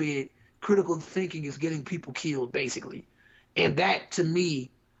COVID, critical thinking is getting people killed, basically. And that, to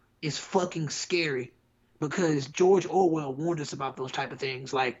me, is fucking scary, because George Orwell warned us about those type of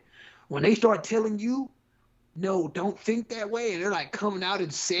things. Like, when they start telling you, no, don't think that way, and they're like coming out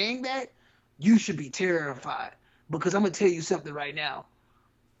and saying that, you should be terrified. Because I'm going to tell you something right now.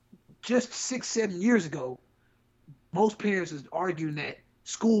 Just 6-7 years ago, most parents is arguing that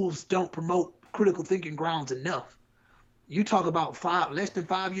schools don't promote critical thinking grounds enough. You talk about less than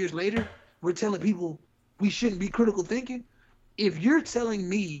 5 years later, we're telling people we shouldn't be critical thinking. If you're telling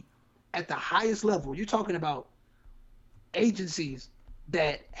me at the highest level, you're talking about agencies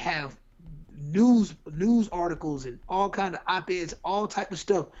that have news articles and all kind of op-eds, all type of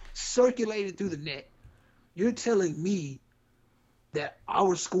stuff circulated through the net. You're telling me that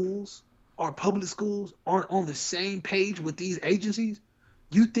our schools, our public schools, aren't on the same page with these agencies?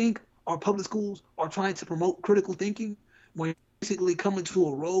 You think our public schools are trying to promote critical thinking when basically coming to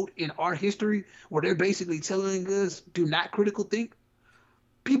a road in our history where they're basically telling us do not critical think?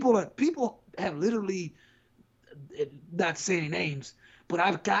 People have literally, not saying names, but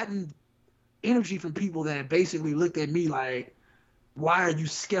I've gotten energy from people that basically looked at me like, why are you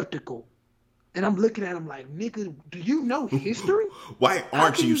skeptical? And I'm looking at them like, nigga, do you know history? Why How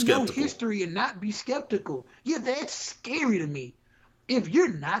aren't can you you know skeptical? history and not be skeptical? Yeah, that's scary to me. If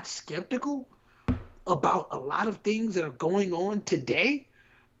you're not skeptical about a lot of things that are going on today,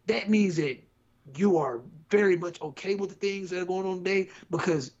 that means that you are very much okay with the things that are going on today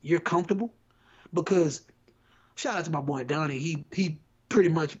because you're comfortable. Because shout out to my boy Donnie, he pretty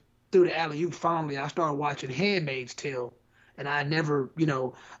much threw the alley oop. Finally, I started watching Handmaid's Tale, and I never,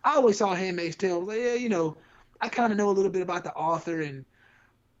 I always saw Handmaid's Tale. I was like, yeah, I kind of know a little bit about the author, and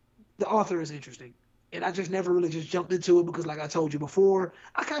the author is interesting. And I just never really just jumped into it because, like I told you before,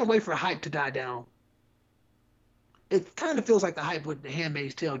 I kind of wait for hype to die down. It kind of feels like the hype with The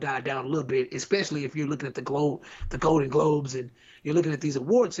Handmaid's Tale died down a little bit, especially if you're looking at the Golden Globes, and you're looking at these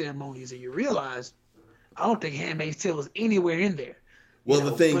award ceremonies, and you realize I don't think Handmaid's Tale is anywhere in there. Well,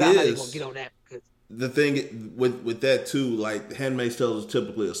 the thing but I'm not even is, gonna get on that because the thing with that too, like Handmaid's Tale is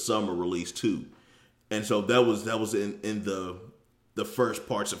typically a summer release too, and so that was in the first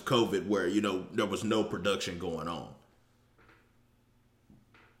parts of COVID where there was no production going on.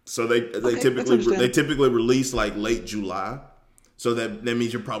 So they typically release like late July, so that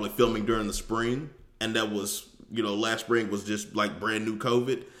means you're probably filming during the spring, and that was last spring was just like brand new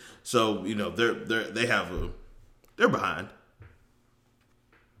COVID, so they're behind.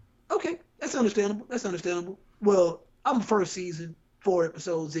 Okay, that's understandable. That's understandable. Well, I'm first season, 4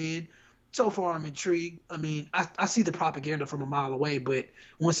 episodes in. So far, I'm intrigued. I mean, I see the propaganda from a mile away, but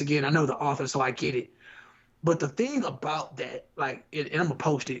once again, I know the author, so I get it. But the thing about that, like, and I'm gonna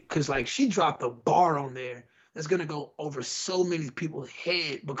post it because, like, she dropped a bar on there that's gonna go over so many people's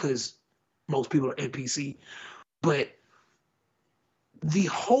head because most people are NPC. But the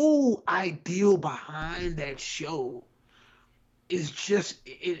whole ideal behind that show is just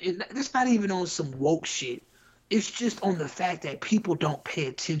it's not even on some woke shit. It's just on the fact that people don't pay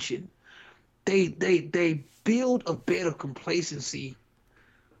attention. They build a bed of complacency,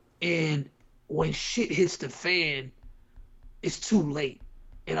 and when shit hits the fan, it's too late.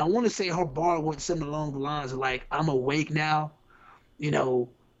 And I want to say her bar went something along the lines of like, I'm awake now.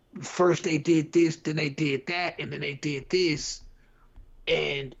 First they did this, then they did that, and then they did this.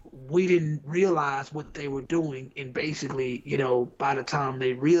 And we didn't realize what they were doing. And basically, by the time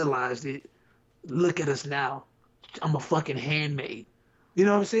they realized it, look at us now. I'm a fucking handmaid. You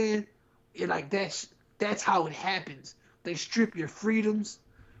know what I'm saying? And like that's how it happens. They strip your freedoms.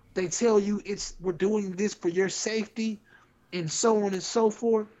 They tell you we're doing this for your safety, and so on and so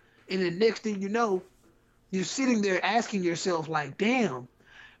forth. And the next thing you know, you're sitting there asking yourself, like, damn,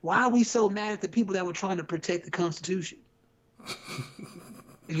 why are we so mad at the people that were trying to protect the Constitution?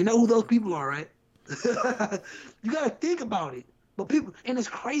 You know who those people are, right? You got to think about it. But people, and it's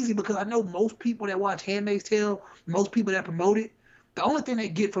crazy because I know most people that watch Handmaid's Tale, most people that promote it, the only thing they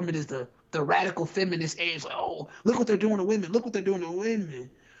get from it is the radical feminist edge. Like, oh, look what they're doing to women. Look what they're doing to women.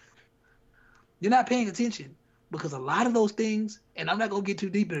 You're not paying attention because a lot of those things, and I'm not going to get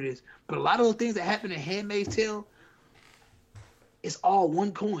too deep into this, but a lot of those things that happen in Handmaid's Tale, it's all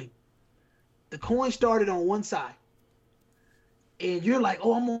one coin. The coin started on one side. And you're like,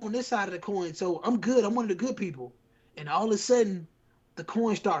 oh, I'm on this side of the coin, so I'm good. I'm one of the good people. And all of a sudden, the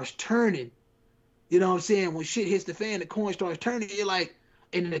coin starts turning. You know what I'm saying? When shit hits the fan, the coin starts turning. You're like,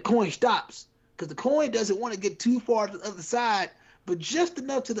 and then the coin stops. Because the coin doesn't want to get too far to the other side, but just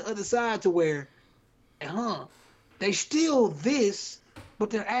enough to the other side to where, they still this,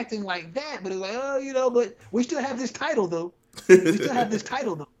 but they're acting like that. But it's like, but we still have this title, though. We still have this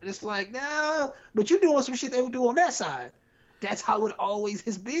title, though. And it's like, nah, but you're doing some shit they would do on that side. That's how it always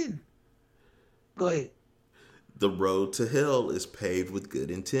has been. Go ahead. The road to hell is paved with good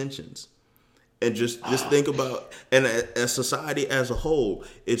intentions. And just think about, and as society as a whole,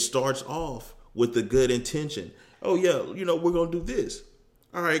 it starts off with the good intention. Oh, yeah, we're going to do this.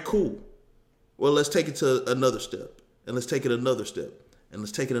 All right, cool. Well, let's take it to another step. And let's take it another step. And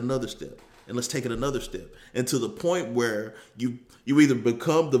let's take it another step. And let's take it another step. And to the point where you either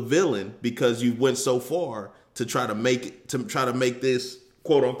become the villain because you went so far to try to make this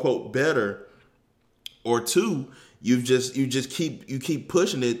quote unquote better, or two, you keep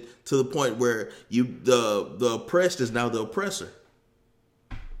pushing it to the point where the oppressed is now the oppressor.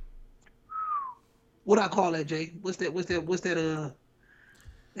 What I call that, Jay? What's that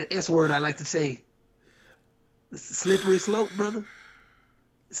that S word I like to say? It's a slippery slope, brother.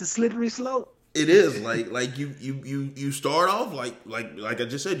 It's a slippery slope. It is like you start off like I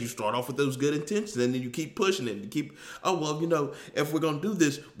just said, you start off with those good intentions, and then you keep pushing it and if we're gonna do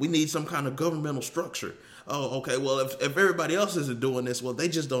this, we need some kind of governmental structure. oh, okay, well, if everybody else isn't doing this, well, they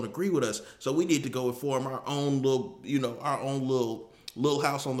just don't agree with us. So we need to go and form our own little, little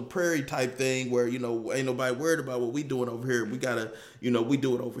house on the prairie type thing where, ain't nobody worried about what we doing over here. We gotta, we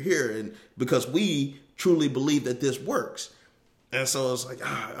do it over here. And because we truly believe that this works. And so it's like,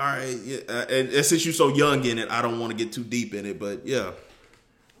 all right. Yeah. And since you're so young in it, I don't want to get too deep in it, but yeah.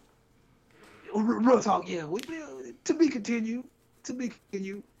 Real talk, yeah. To be continued.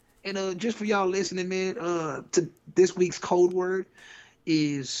 And just for y'all listening, man, to this week's code word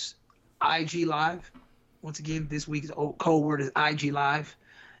is IG Live. Once again, this week's code word is IG Live.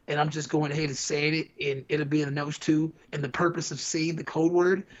 And I'm just going ahead and saying it, and it'll be in the notes too. And the purpose of saying the code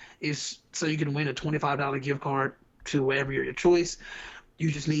word is so you can win a $25 gift card to whatever your choice.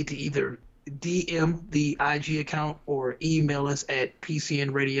 You just need to either DM the IG account or email us at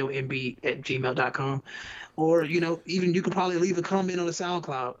pcnradiomb@gmail.com. Or, even you can probably leave a comment on the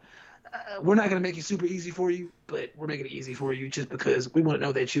SoundCloud. We're not going to make it super easy for you, but we're making it easy for you just because we want to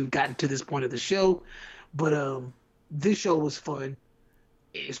know that you've gotten to this point of the show. But this show was fun.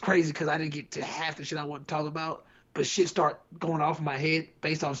 It's crazy because I didn't get to half the shit I want to talk about, but shit start going off in my head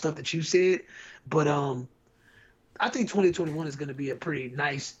based on stuff that you said. But I think 2021 is going to be a pretty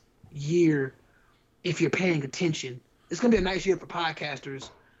nice year if you're paying attention. It's going to be a nice year for podcasters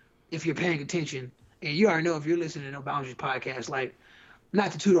if you're paying attention. And you already know if you're listening to No Boundaries podcast, like,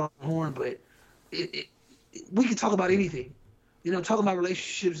 not to toot on the horn, but we can talk about anything. Talking about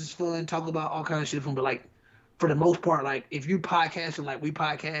relationships is fun. Talking about all kinds of shit is fun. But, like, for the most part, like, if you podcasting like we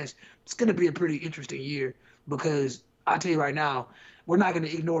podcast, it's going to be a pretty interesting year because I tell you right now, we're not going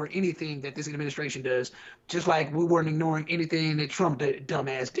to ignore anything that this administration does, just like we weren't ignoring anything that Trump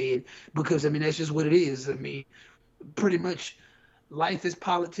dumbass did because, that's just what it is. Pretty much life is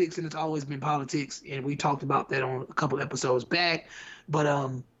politics, and it's always been politics, and we talked about that on a couple episodes back.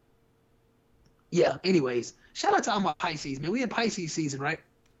 But yeah. Anyways, shout out to all my Pisces, man. We in Pisces season, right?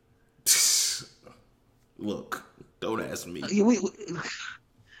 Look, don't ask me.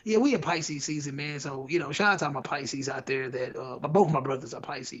 We in Pisces season, man. So shout out to all my Pisces out there. That both of my brothers are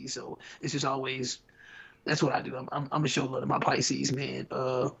Pisces, so it's just always that's what I do. I'm gonna show love to my Pisces, man.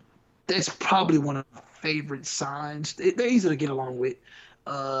 That's probably one of my favorite signs. They're easy to get along with.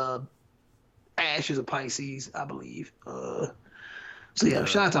 Ash is a Pisces, I believe. So yeah,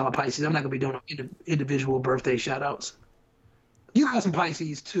 shout out to my Pisces. I'm not gonna be doing individual birthday shout outs. You got some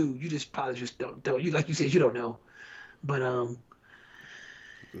Pisces too. You just probably just don't. You like you said, you don't know. But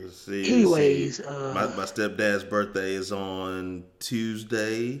let's see. anyways, my stepdad's birthday is on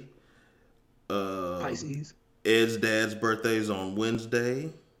Tuesday. Pisces. Ed's dad's birthday is on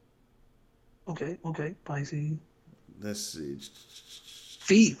Wednesday. Okay, Pisces. Let's see.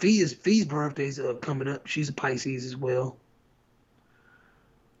 Fee's birthday's coming up. She's a Pisces as well.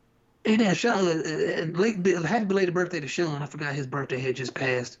 And happy belated birthday to Sean. I forgot his birthday had just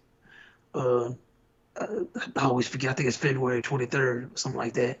passed. I always forget. I think it's February 23rd, something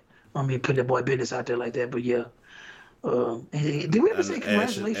like that. Putting that boy business out there like that. But yeah. Did we ever say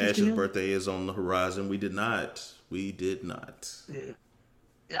congratulations to Ash's him? birthday is on the horizon. We did not. Yeah.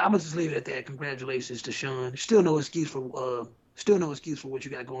 I'm gonna just leave it at that. Congratulations to Sean. Still no excuse for what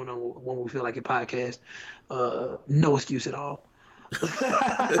you got going on when we feel like a podcast. No excuse at all.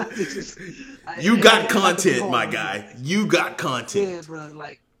 You got content, my guy. You got content. Yeah, bro.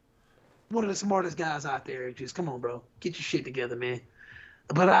 Like one of the smartest guys out there. Just come on, bro. Get your shit together, man.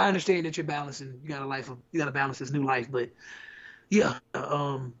 But I understand that you're balancing. You got to balance this new life. But yeah,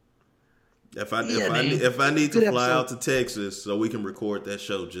 if I need to fly out to Texas so we can record that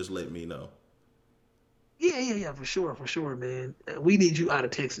show, just let me know. Yeah, for sure, man. We need you out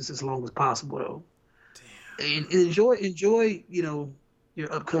of Texas as long as possible, though. Damn. And enjoy, your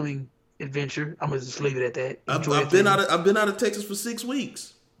upcoming adventure. I'm gonna just leave it at that. I've been out of Texas for 6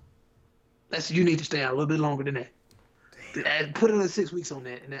 weeks. You need to stay out a little bit longer than that. Damn. Put another 6 weeks on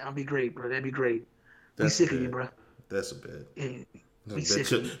that, and that'll be great, bro. That'd be great. We sick of you, bro. That's a bet. Yeah.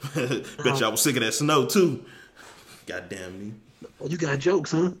 Bet y'all was sick of that snow too. Goddamn me. Oh, you got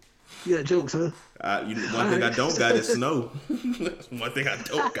jokes, huh? One thing I don't got is snow. One thing I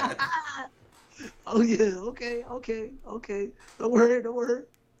don't got. Oh yeah, okay. Don't worry.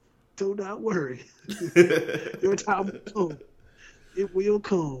 Do not worry. Your time will come. It will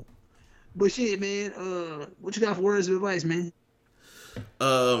come. But shit, man. What you got for words of advice, man?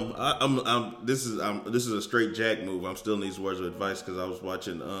 This is a straight Jack move. I'm still in these words of advice because I was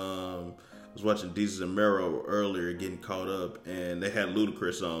watching Deezus and Mero earlier, getting caught up, and they had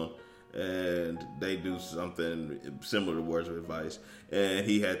Ludacris on, and they do something similar to words of advice, and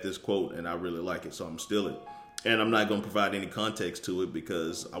he had this quote, and I really like it, so I'm stealing it, and I'm not going to provide any context to it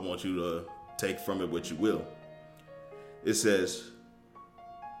because I want you to take from it what you will. It says,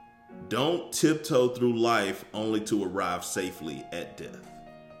 don't tiptoe through life only to arrive safely at death.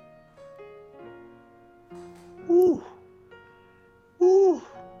 Ooh. Ooh.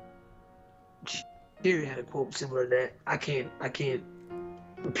 Jerry had a quote similar to that. I can't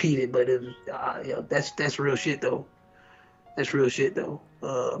repeat it, but it was, that's real shit though. That's real shit though.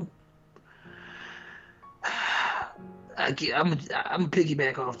 I'm gonna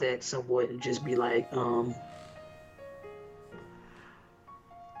piggyback off that somewhat and just be like, find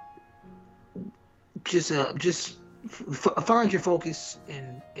your focus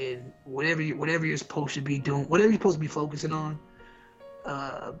in whatever you're supposed to be doing, whatever you're supposed to be focusing on.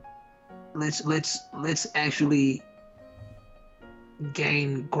 Let's actually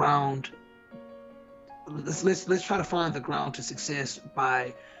gain ground. Let's try to find the ground to success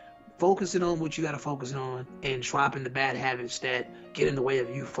by focusing on what you got to focus on and dropping the bad habits that get in the way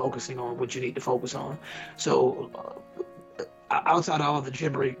of you focusing on what you need to focus on. So outside of all the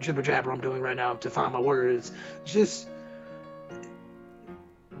jibber jabber I'm doing right now to find my words, just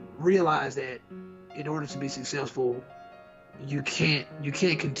realize that in order to be successful, you can't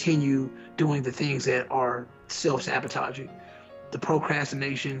continue doing the things that are self-sabotaging, the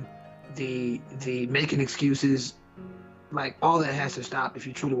procrastination, the making excuses. Like, all that has to stop if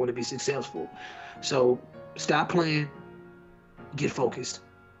you truly want to be successful. So stop playing, get focused,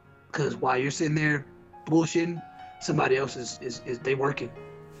 because while you're sitting there bullshitting, somebody else is they working,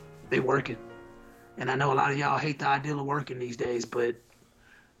 and I know a lot of y'all hate the idea of working these days, but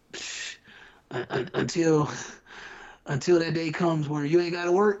until that day comes where you ain't got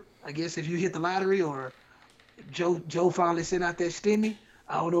to work, I guess if you hit the lottery or Joe finally sent out that stimmy,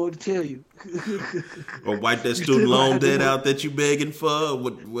 I don't know what to tell you. Or wipe that student loan debt out that you begging for,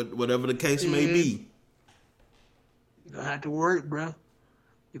 whatever the case may be. You're going to have to work, bro.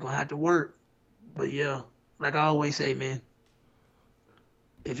 You're going to have to work. But yeah, like I always say, man,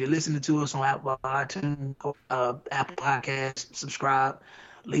 if you're listening to us on Apple iTunes, Apple Podcasts, subscribe,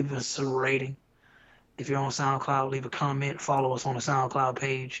 leave us a rating. If you're on SoundCloud, leave a comment. Follow us on the SoundCloud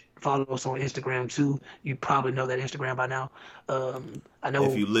page. Follow us on Instagram too. You probably know that Instagram by now. I know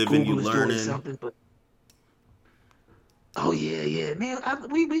if you living, you learning something, but oh yeah, man.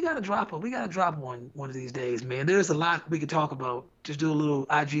 We gotta drop it. We gotta drop one of these days, man. There's a lot we could talk about. Just do a little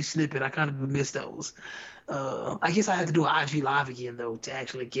IG snippet. I kind of miss those. I guess I have to do an IG live again though to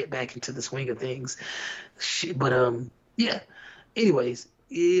actually get back into the swing of things. Shit, but yeah. Anyways.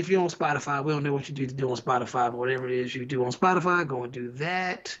 If you're on Spotify, we don't know what you do to do on Spotify, but whatever it is you do on Spotify, go and do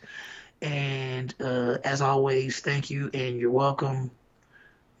that. And as always, thank you and you're welcome.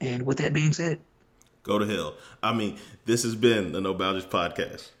 And with that being said, go to hell. I mean, this has been the No Boundaries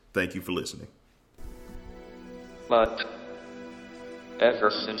Podcast. Thank you for listening. But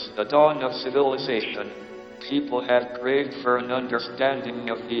ever since the dawn of civilization, people have craved for an understanding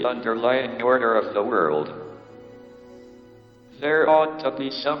of the underlying order of the world. There ought to be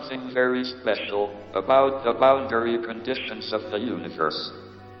something very special about the boundary conditions of the universe.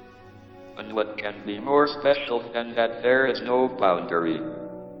 And what can be more special than that there is no boundary?